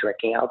if they've been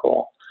drinking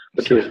alcohol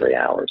for 2 or 3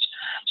 hours?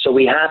 So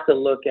we have to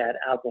look at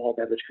alcohol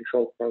beverage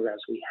control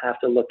programs. We have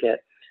to look at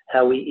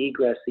how we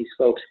egress these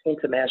folks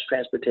into mass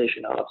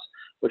transportation hubs,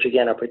 which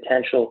again are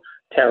potential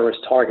terrorist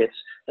targets.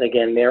 And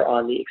again, they're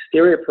on the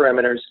exterior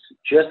perimeters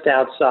just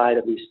outside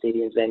of these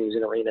stadiums, venues,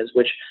 and arenas,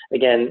 which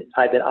again,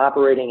 I've been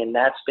operating in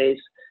that space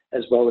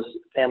as well as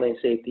family and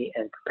safety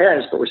and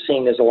preparedness, but we're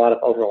seeing there's a lot of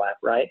overlap,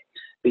 right,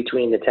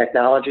 between the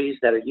technologies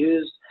that are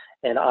used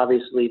and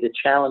obviously the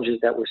challenges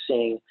that we're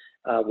seeing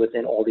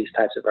within all these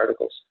types of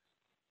verticals.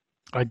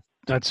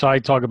 I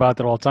talk about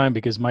that all the time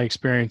because my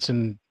experience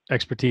and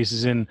expertise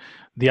is in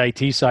the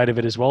IT side of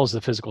it as well as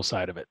the physical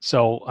side of it.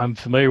 So I'm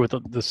familiar with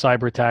the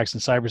cyber attacks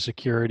and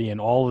cybersecurity and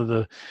all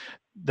of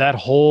that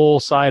whole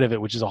side of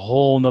it, which is a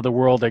whole nother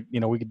world that,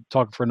 we could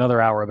talk for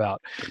another hour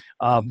about.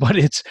 But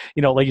it's,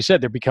 like you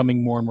said, they're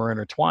becoming more and more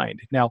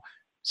intertwined. Now,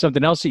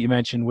 something else that you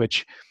mentioned,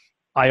 which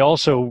I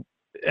also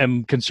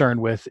am concerned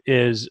with,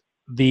 is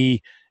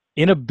the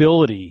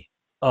inability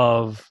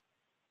of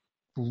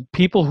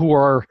people who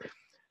are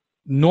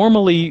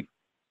normally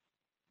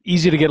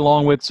easy to get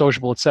along with,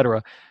 sociable,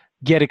 etc.,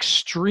 get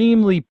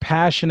extremely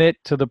passionate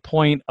to the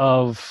point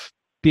of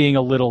being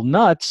a little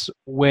nuts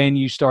when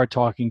you start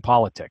talking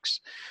politics.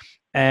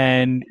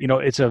 And,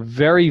 it's a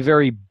very,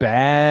 very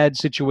bad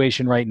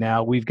situation right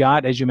now. We've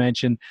got, as you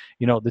mentioned,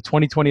 the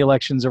 2020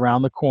 elections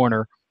around the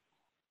corner.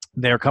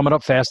 They're coming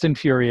up fast and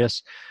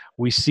furious.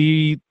 We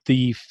see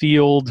the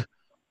field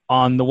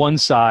on the one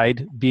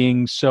side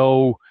being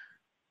so,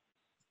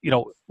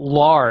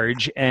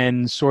 large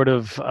and sort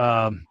of,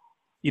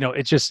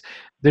 it's just,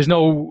 there's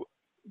no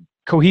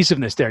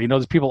cohesiveness there.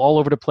 There's people all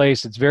over the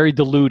place. It's very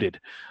diluted,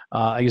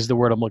 I guess is the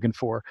word I'm looking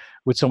for,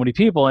 with so many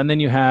people. And then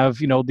you have,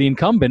 the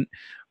incumbent,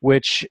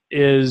 which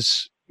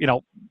is,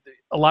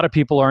 a lot of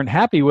people aren't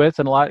happy with,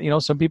 and a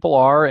lot, some people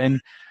are. And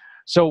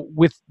so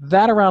with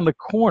that around the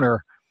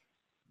corner,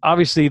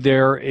 obviously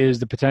there is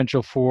the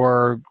potential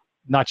for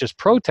not just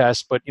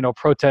protests, but,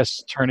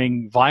 protests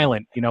turning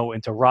violent,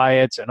 into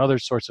riots and other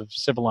sorts of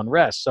civil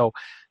unrest. So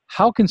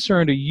how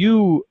concerned are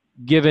you,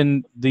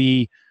 given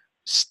the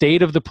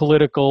state of the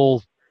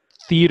political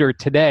theater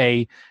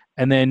today,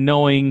 and then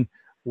knowing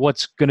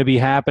what's going to be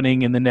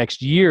happening in the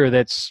next year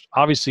that's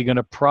obviously going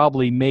to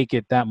probably make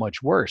it that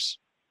much worse?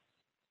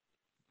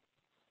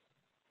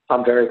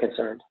 I'm very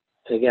concerned.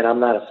 And again, I'm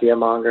not a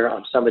fearmonger.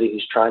 I'm somebody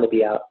who's trying to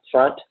be out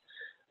front.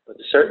 But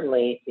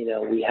certainly,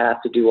 we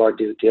have to do our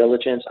due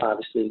diligence,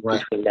 obviously, right,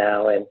 between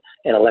now and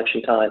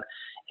election time.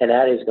 And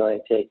that is going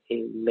to take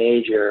a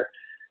major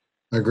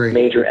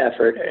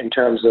effort in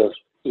terms of,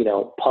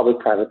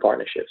 public-private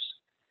partnerships,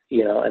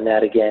 and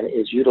that, again,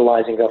 is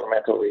utilizing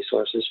governmental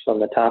resources from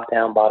the top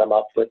down, bottom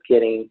up, but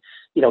getting,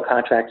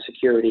 contract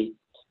security,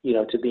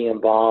 to be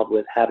involved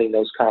with having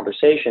those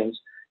conversations,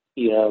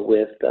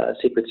 with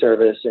Secret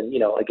Service and,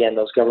 again,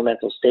 those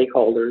governmental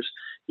stakeholders,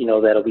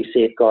 that'll be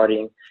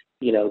safeguarding,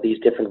 these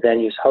different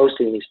venues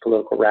hosting these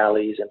political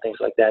rallies and things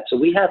like that. So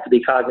we have to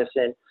be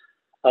cognizant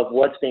of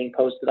what's being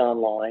posted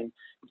online,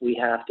 We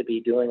have to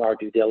be doing our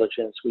due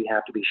diligence. We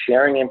have to be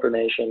sharing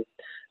information,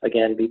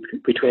 again,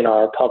 between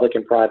our public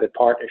and private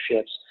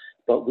partnerships.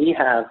 But we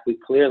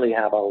clearly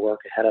have our work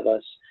ahead of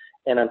us.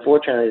 And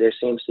unfortunately, there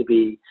seems to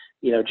be,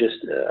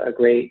 just a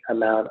great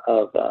amount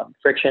of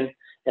friction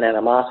and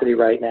animosity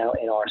right now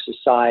in our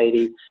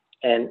society.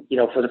 And,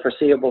 for the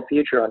foreseeable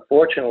future,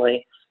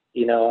 unfortunately,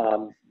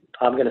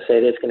 I'm going to say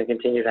that it's going to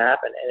continue to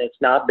happen. And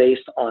it's not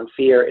based on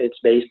fear. It's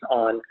based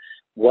on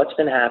what's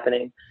been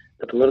happening,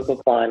 the political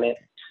climate.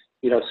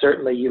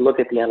 Certainly you look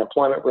at the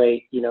unemployment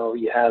rate, you look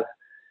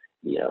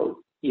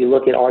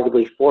at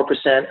arguably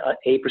 4%,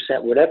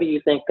 8%, whatever you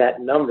think that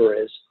number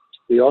is.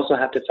 We also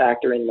have to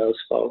factor in those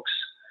folks,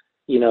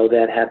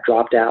 that have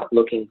dropped out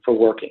looking for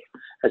working,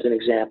 as an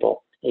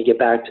example. And get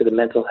back to the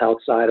mental health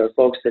side, or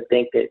folks that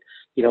think that,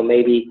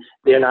 maybe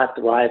they're not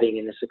thriving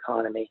in this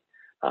economy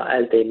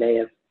as they may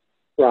have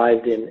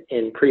thrived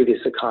in previous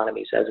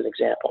economies, as an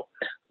example.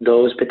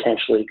 Those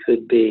potentially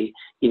could be,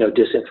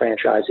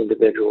 disenfranchised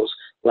individuals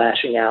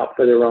lashing out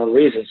for their own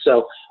reasons.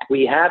 So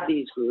we have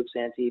these groups,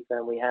 Antifa,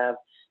 and we have,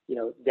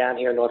 down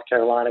here in North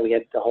Carolina, we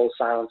had the whole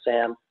Silent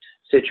Sam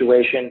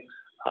situation.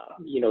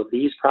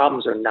 These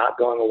problems are not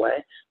going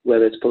away,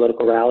 whether it's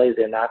political rallies.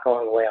 They're not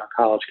going away on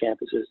college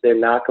campuses. They're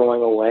not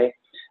going away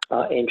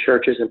in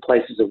churches and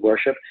places of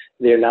worship.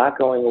 They're not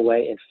going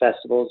away in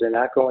festivals. They're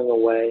not going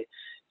away,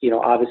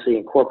 obviously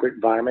in corporate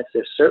environments.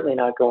 They're certainly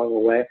not going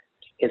away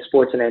in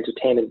sports and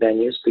entertainment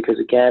venues, because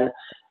again,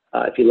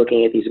 if you're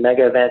looking at these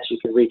mega events, you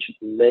can reach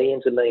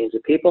millions and millions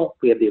of people.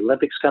 We have the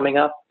Olympics coming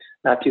up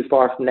not too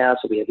far from now.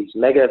 So we have these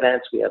mega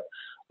events. We have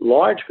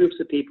large groups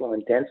of people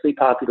in densely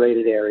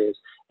populated areas,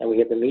 and we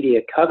have the media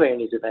covering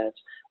these events.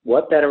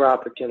 What better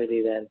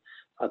opportunity than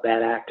a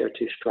bad actor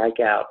to strike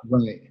out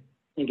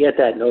and get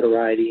that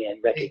notoriety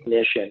and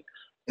recognition,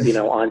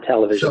 on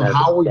television? So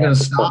how are we going to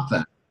stop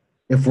that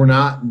if we're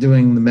not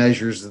doing the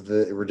measures of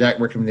the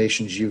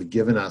recommendations you've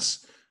given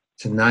us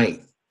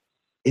tonight?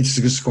 It's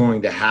just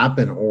going to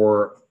happen.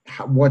 Or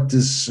what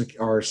does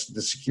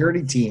the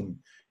security team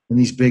in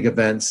these big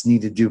events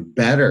need to do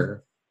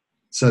better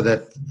so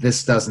that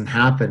this doesn't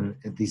happen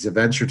at these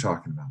events you're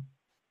talking about?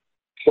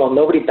 Well,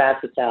 nobody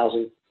bats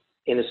 1,000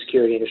 in the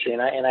security industry.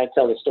 And I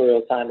tell the story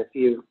all the time. If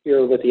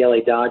you're with the LA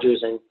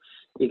Dodgers and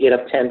you get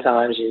up 10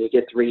 times and you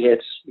get 3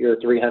 hits, you're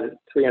a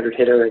 300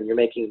 hitter and you're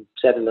making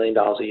 $7 million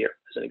a year,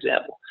 as an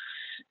example.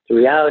 The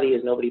reality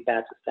is nobody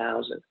bats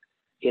 1,000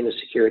 in the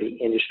security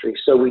industry.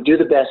 So we do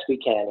the best we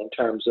can in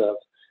terms of,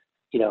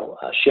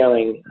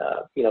 sharing,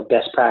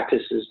 best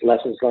practices,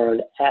 lessons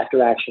learned,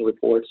 after action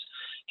reports,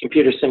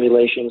 computer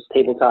simulations,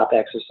 tabletop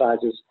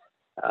exercises,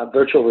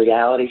 virtual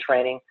reality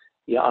training,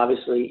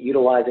 obviously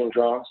utilizing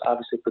drones,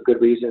 obviously for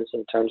good reasons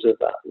in terms of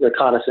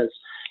reconnaissance.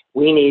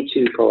 We need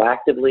to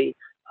proactively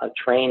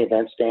train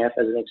event staff,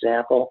 as an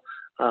example,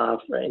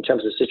 in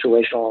terms of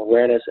situational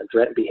awareness and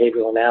threat and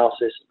behavioral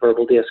analysis,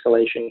 verbal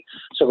de-escalation.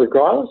 So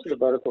regardless of the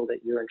vertical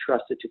that you're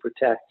entrusted to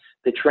protect,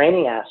 the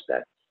training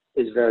aspect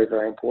is very,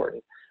 very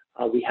important.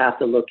 We have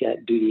to look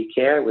at duty of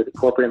care with the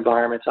corporate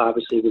environments.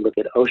 Obviously, we look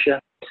at OSHA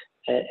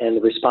and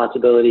the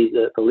responsibilities,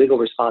 the legal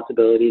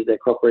responsibilities that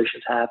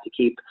corporations have to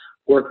keep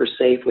workers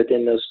safe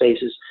within those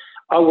spaces.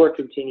 Our work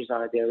continues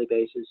on a daily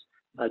basis.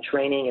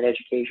 Training and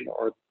education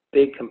are a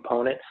big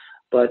component.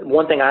 But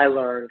one thing I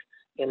learned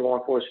in law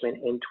enforcement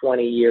in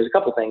 20 years, a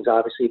couple things,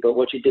 obviously, but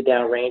what you did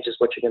downrange is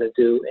what you're going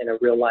to do in a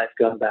real life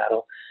gun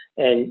battle.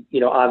 And,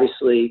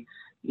 obviously,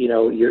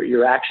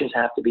 your actions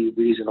have to be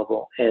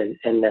reasonable and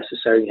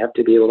necessary. You have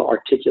to be able to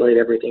articulate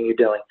everything you're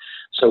doing.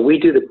 So we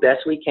do the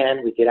best we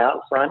can. We get out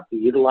in front. We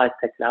utilize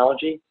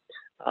technology,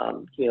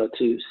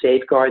 to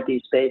safeguard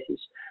these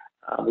spaces.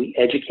 We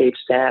educate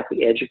staff.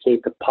 We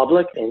educate the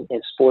public in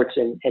sports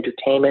and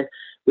entertainment.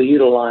 We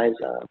utilize,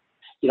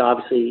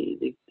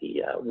 obviously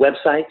the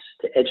websites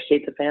to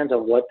educate the fans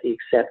on what the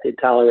accepted,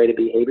 tolerated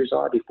behaviors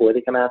are before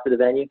they come out to the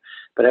venue.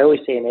 But I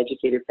always say an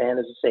educated fan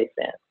is a safe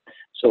fan.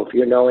 So if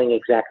you're knowing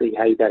exactly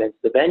how you got into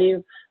the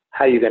venue,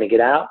 how you're going to get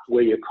out,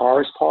 where your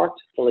car is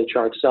parked, fully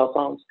charged cell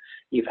phones,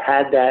 you've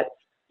had that,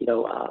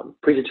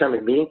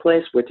 predetermined meeting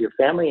place with your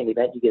family in the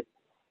event you get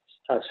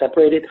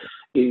separated,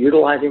 you're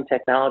utilizing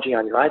technology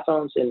on your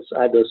iPhones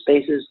inside those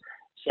spaces,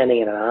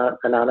 sending an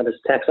anonymous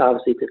text,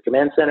 obviously, to the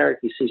command center if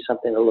you see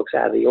something that looks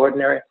out of the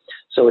ordinary.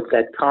 So it's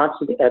that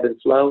constant ebb and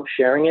flow,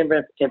 sharing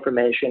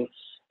information,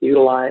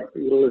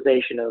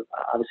 utilization of,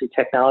 obviously,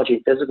 technology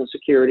and physical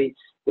security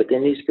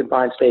within these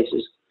confined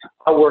spaces.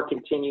 Our work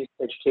continues.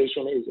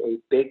 Education is a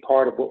big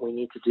part of what we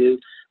need to do,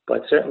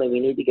 but certainly we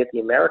need to get the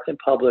American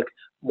public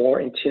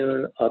more in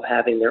tune of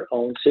having their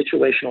own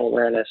situational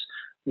awareness,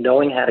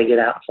 knowing how to get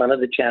out in front of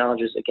the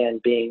challenges, again,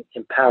 being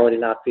empowered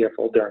and not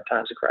fearful during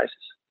times of crisis.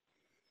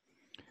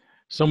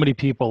 So many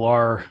people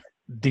are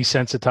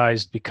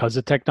desensitized because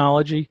of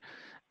technology,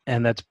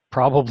 and that's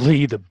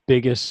probably the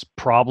biggest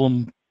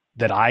problem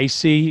that I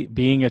see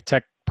being a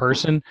tech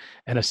person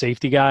and a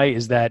safety guy,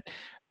 is that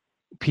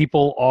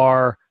people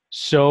are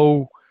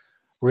so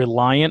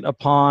reliant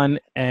upon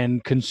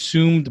and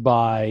consumed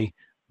by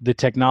the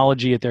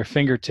technology at their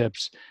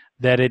fingertips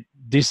that it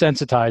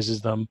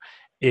desensitizes them.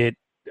 It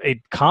it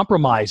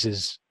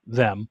compromises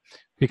them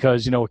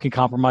because, it can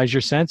compromise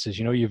your senses.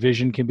 Your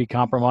vision can be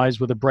compromised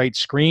with a bright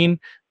screen.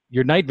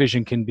 Your night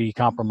vision can be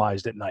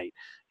compromised at night.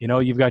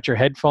 You've got your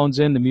headphones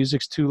in, the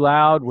music's too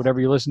loud,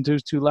 whatever you listen to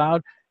is too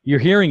loud, your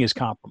hearing is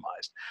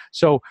compromised.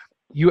 So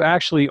you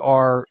actually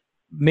are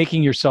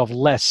making yourself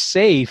less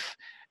safe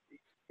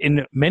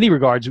in many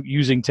regards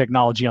using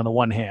technology on the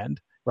one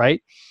hand,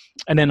 right?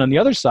 And then on the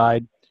other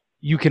side,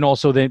 you can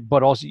also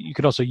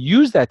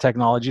use that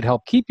technology to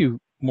help keep you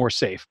more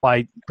safe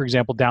by, for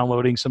example,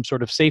 downloading some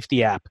sort of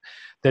safety app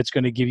that's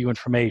going to give you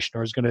information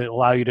or is going to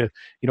allow you to,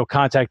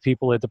 contact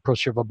people at the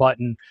push of a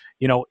button,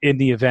 in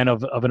the event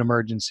of an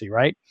emergency,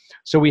 right?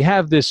 So we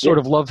have this sort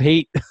of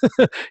love-hate,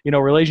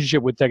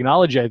 relationship with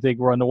technology, I think,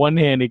 where on the one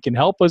hand it can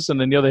help us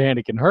and on the other hand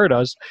it can hurt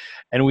us.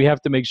 And we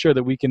have to make sure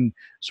that we can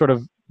sort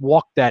of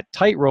walk that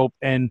tightrope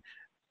and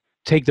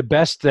take the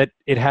best that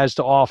it has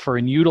to offer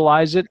and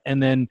utilize it.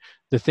 And then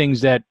the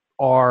things that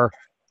are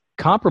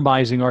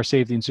compromising our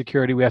safety and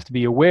security, we have to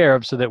be aware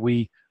of so that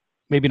we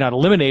maybe not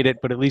eliminate it,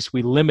 but at least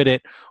we limit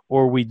it,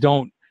 or we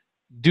don't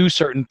do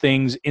certain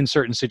things in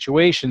certain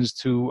situations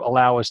to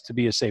allow us to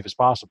be as safe as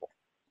possible.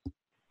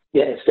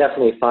 Yeah, it's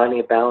definitely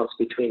finding a balance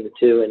between the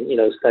two. And,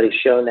 studies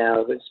show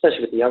now,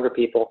 especially with the younger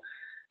people,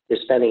 they're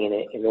spending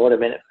an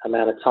inordinate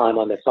amount of time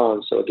on their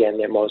phones. So again,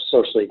 they're more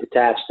socially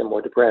detached and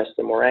more depressed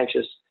and more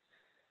anxious.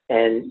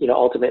 And,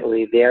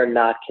 ultimately they're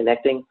not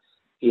connecting,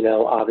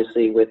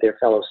 obviously with their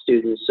fellow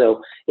students.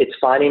 So it's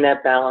finding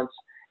that balance.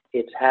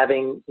 It's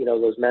having,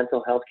 those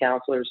mental health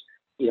counselors,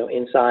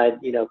 inside,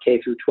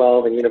 K through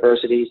 12 and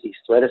universities, these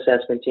threat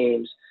assessment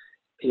teams,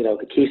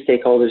 the key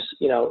stakeholders,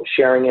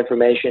 sharing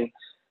information.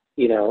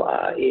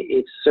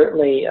 It's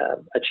certainly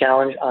a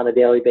challenge on a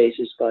daily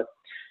basis, but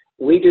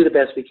we do the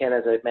best we can,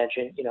 as I've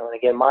mentioned, and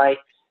again, my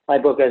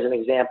book as an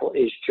example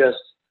is just,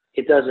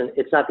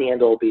 it's not the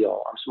end all be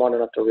all. I'm smart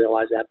enough to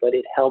realize that, but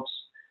it helps,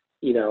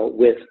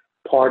 with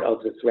part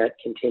of the threat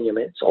continuum.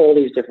 It's all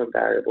these different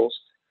variables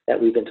that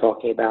we've been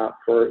talking about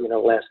for, the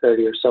last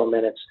 30 or so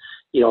minutes,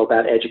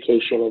 about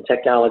education and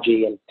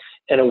technology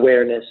and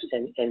awareness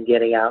and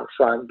getting out in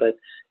front. But,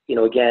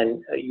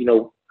 again,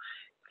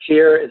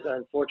 fear is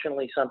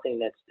unfortunately something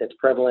that's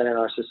prevalent in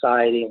our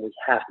society, and we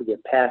have to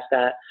get past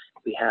that.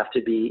 We have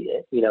to be,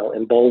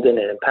 emboldened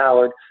and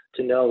empowered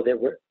to know that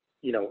we're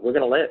going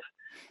to live.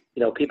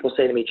 People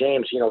say to me,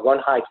 James, run,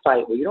 hide,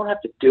 fight. Well, you don't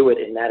have to do it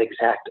in that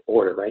exact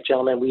order, right,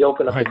 gentlemen? We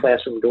open up the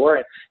classroom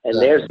door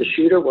and there's the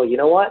shooter. Well, you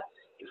know what?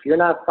 If you're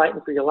not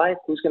fighting for your life,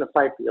 who's going to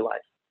fight for your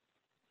life?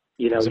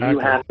 Exactly. You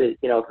have to,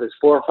 if there's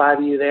 4 or 5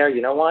 of you there,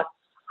 you know what?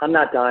 I'm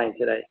not dying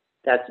today.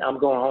 I'm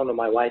going home to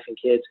my wife and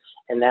kids.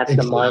 And that's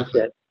the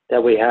mindset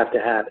that we have to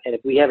have. And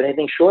if we have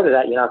anything short of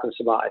that, you're not going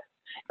to survive.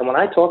 And when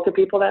I talk to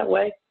people that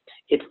way,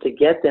 it's to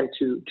get them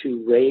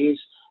to raise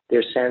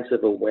their sense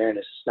of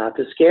awareness. It's not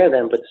to scare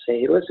them, but to say,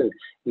 hey, listen,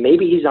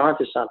 maybe he's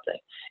onto something.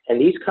 And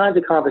these kinds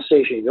of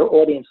conversations, your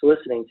audience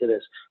listening to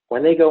this,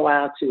 when they go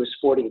out to a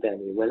sporting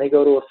venue, when they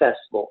go to a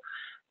festival,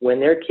 when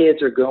their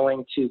kids are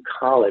going to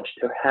college,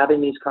 they're having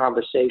these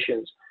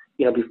conversations,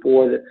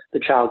 before the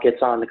child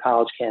gets on the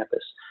college campus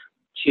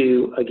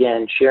to,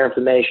 again, share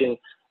information,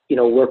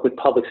 work with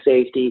public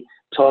safety,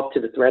 talk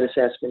to the threat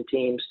assessment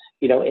teams,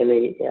 in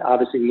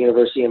obviously the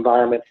university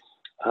environment,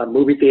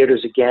 movie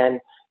theaters, again,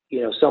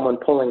 someone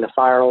pulling the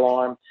fire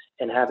alarm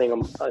and having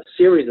a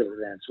series of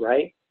events,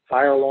 right?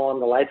 Fire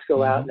alarm, the lights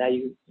go out. Now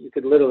you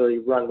could literally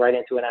run right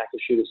into an active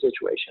shooter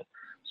situation.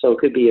 So it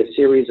could be a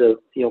series of,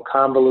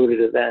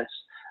 convoluted events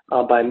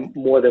by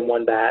more than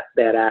one bad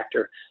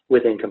actor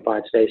within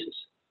confined spaces.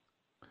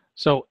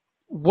 So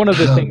one of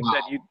the things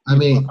that you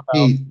talk about,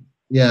 Pete,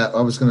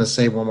 I was going to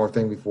say one more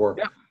thing before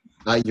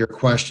your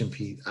question,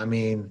 Pete.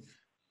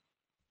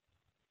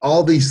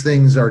 All these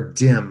things are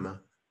dim.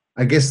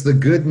 I guess the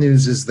good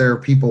news is there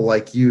are people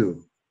like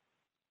you,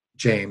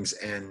 James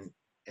and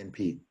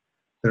Pete,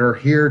 that are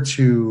here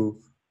to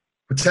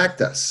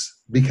protect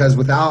us, because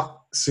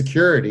without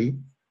security,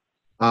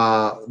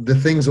 the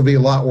things will be a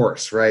lot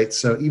worse, right?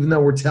 So even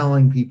though we're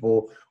telling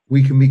people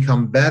we can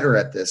become better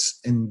at this,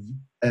 and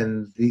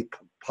the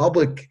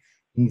public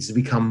needs to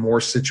become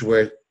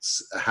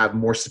have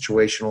more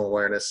situational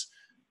awareness,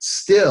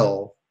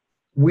 still,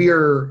 we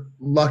are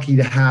lucky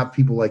to have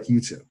people like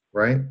you two,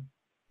 right?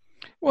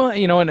 Well,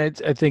 and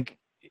I think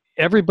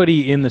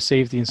everybody in the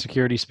safety and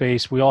security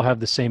space, we all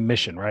have the same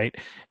mission, right?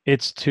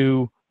 It's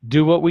to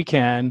do what we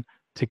can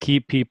to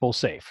keep people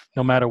safe,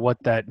 no matter what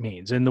that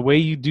means. And the way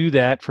you do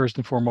that, first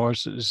and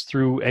foremost, is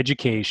through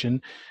education,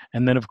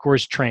 and then, of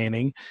course,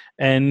 training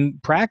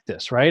and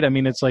practice, right?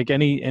 It's like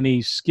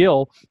any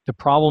skill. The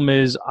problem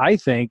is, I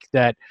think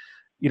that,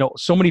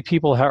 so many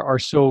people are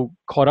so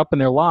caught up in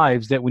their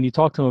lives that when you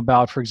talk to them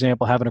about, for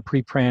example, having a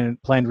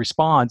pre-planned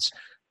response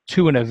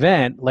to an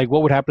event, like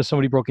what would happen if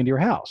somebody broke into your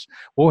house?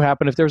 What would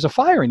happen if there was a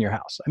fire in your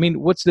house?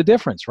 What's the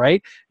difference,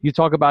 right? You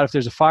talk about if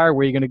there's a fire,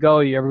 where you're going to go,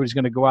 everybody's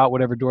going to go out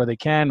whatever door they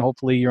can.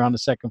 Hopefully you're on the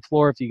second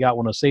floor. If you got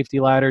one of those safety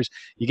ladders,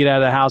 you get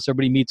out of the house,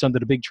 everybody meets under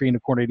the big tree in the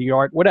corner of the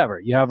yard, whatever.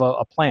 You have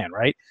a plan,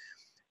 right?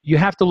 you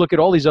have to look at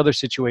all these other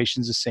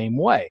situations the same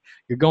way.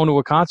 You're going to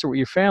a concert with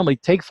your family,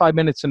 take 5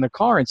 minutes in the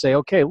car and say,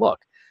 okay, look,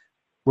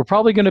 we're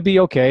probably going to be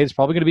okay. It's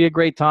probably going to be a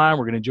great time.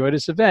 We're going to enjoy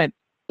this event.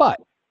 But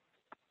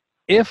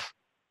if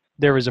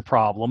there is a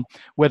problem,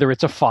 whether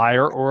it's a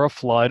fire or a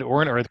flood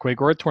or an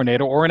earthquake or a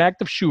tornado or an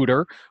active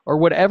shooter or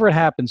whatever it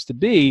happens to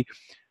be,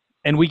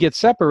 and we get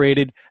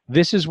separated,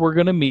 this is where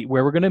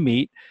we're going to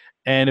meet.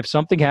 And if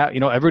something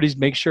happens, everybody's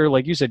make sure,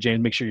 like you said,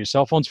 James, make sure your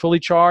cell phone's fully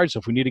charged. So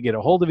if we need to get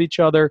a hold of each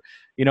other,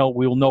 we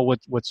will know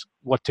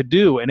what to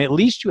do. And at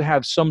least you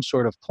have some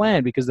sort of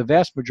plan, because the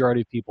vast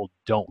majority of people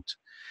don't.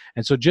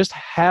 And so just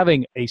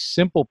having a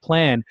simple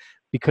plan,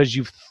 because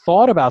you've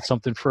thought about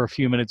something for a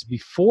few minutes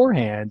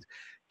beforehand,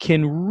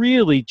 can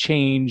really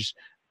change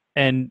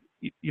and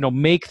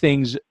make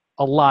things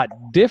a lot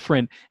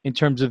different in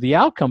terms of the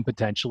outcome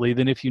potentially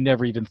than if you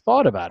never even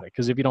thought about it.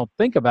 Because if you don't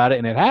think about it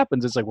and it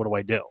happens, it's like, what do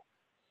I do?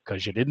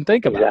 Because you didn't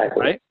think about it,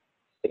 right?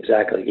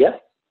 Exactly.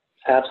 Yep.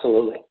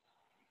 Absolutely.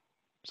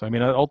 So,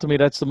 ultimately,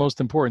 that's the most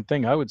important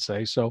thing, I would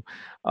say. So,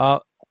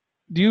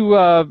 do you,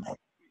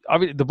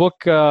 the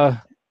book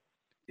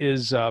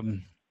is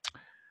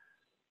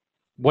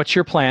What's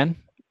Your Plan?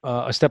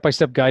 A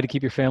step-by-step guide to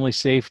keep your family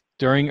safe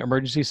during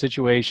emergency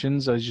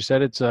situations. As you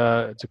said, it's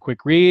a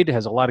quick read. It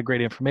has a lot of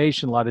great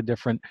information, a lot of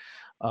different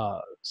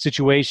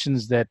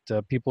situations that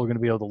people are going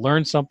to be able to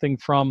learn something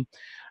from.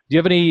 Do you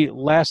have any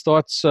last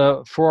thoughts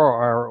for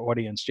our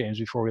audience, James,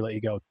 before we let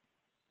you go?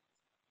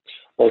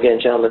 Well, again,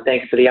 gentlemen,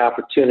 thank you for the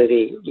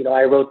opportunity.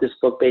 I wrote this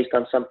book based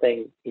on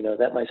something,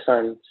 that my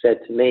son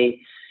said to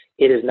me.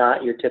 It is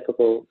not your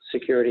typical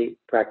security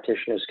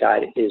practitioner's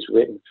guide. It is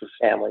written for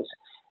families.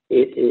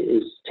 It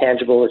is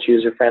tangible. It's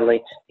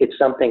user-friendly. It's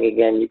something,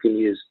 again, you can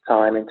use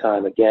time and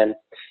time again.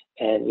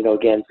 And,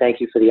 again,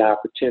 thank you for the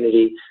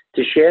opportunity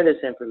to share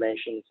this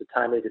information. It's a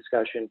timely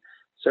discussion.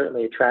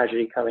 Certainly a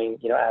tragedy coming,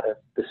 out of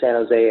the San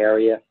Jose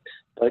area.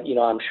 But,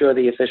 I'm sure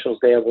the officials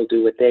there will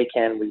do what they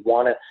can. We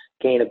want to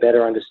gain a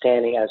better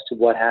understanding as to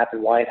what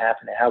happened, why it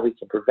happened, and how we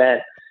can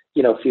prevent,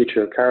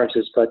 future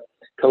occurrences. But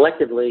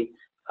collectively,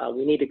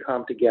 we need to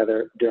come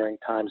together during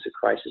times of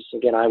crisis.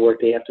 Again, I work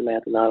the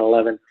aftermath of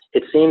 9/11.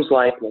 It seems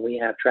like when we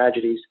have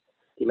tragedies,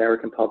 the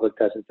American public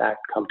does in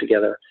fact come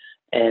together.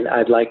 And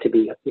I'd like to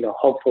be,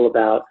 hopeful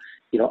about,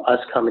 us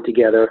coming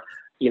together,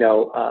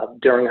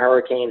 during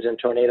hurricanes and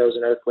tornadoes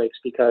and earthquakes,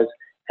 because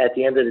at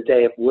the end of the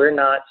day, if we're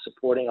not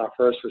supporting our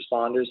first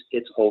responders,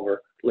 it's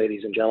over,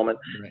 ladies and gentlemen.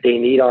 Right. They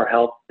need our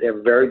help. They have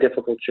a very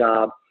difficult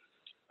job.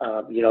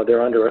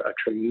 They're under a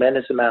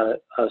tremendous amount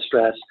of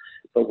stress,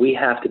 but we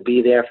have to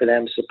be there for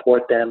them,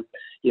 support them.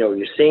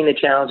 You're seeing the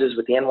challenges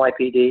with the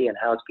NYPD and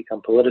how it's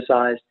become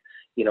politicized,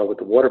 with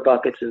the water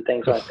buckets and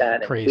things like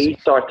that. And if we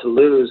start to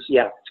lose,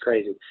 it's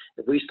crazy.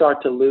 If we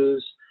start to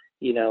lose,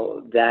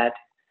 that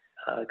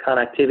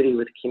connectivity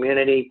with the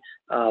community,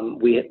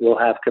 we will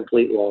have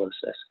complete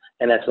lawlessness.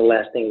 And that's the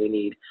last thing we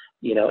need,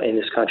 in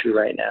this country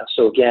right now.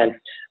 So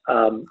again,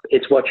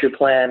 it's What's Your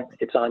Plan?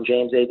 It's on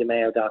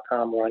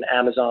jamesdemeo.com. We're on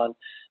Amazon.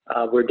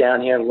 We're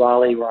down here in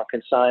Raleigh. We're on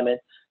consignment.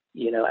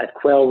 At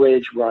Quail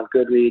Ridge, we're on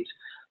Goodreads.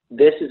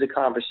 This is a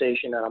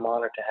conversation that I'm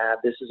honored to have.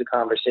 This is a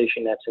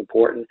conversation that's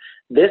important.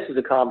 This is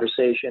a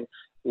conversation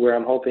where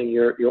I'm hoping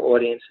your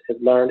audience has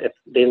learned, if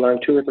they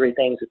learned 2 or 3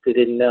 things that they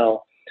didn't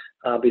know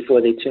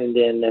before they tuned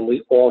in, then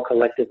we all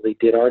collectively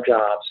did our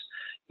jobs,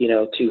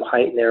 to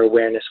heighten their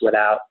awareness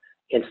without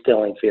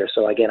instilling fear.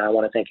 So again, I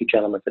want to thank you,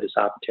 gentlemen, for this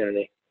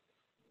opportunity.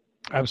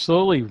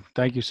 Absolutely.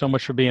 Thank you so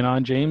much for being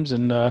on, James.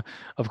 And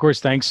of course,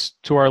 thanks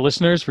to our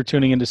listeners for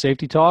tuning into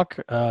Safety Talk.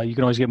 You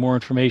can always get more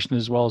information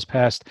as well as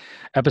past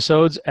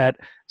episodes at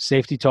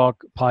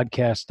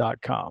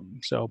safetytalkpodcast.com.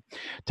 So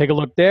take a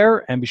look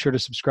there and be sure to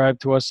subscribe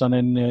to us on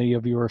any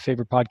of your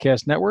favorite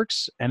podcast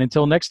networks. And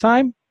until next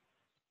time,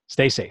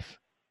 stay safe.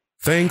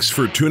 Thanks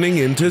for tuning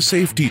in to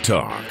Safety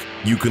Talk.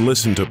 You can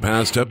listen to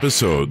past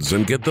episodes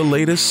and get the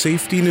latest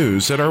safety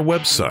news at our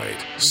website,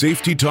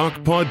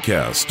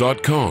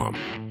 safetytalkpodcast.com.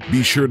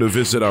 Be sure to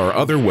visit our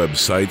other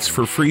websites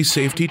for free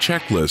safety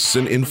checklists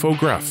and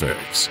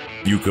infographics.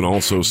 You can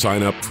also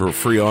sign up for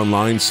free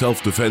online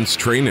self-defense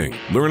training,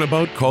 learn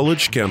about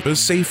college campus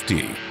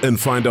safety, and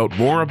find out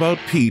more about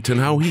Pete and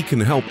how he can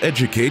help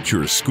educate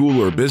your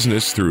school or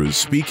business through his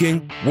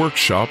speaking,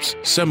 workshops,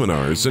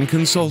 seminars, and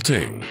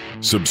consulting.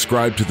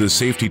 Subscribe to the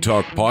Safety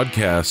Talk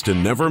podcast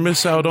and never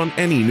miss out on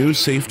any new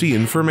safety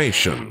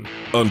information.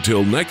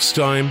 Until next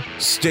time,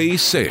 stay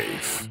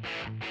safe.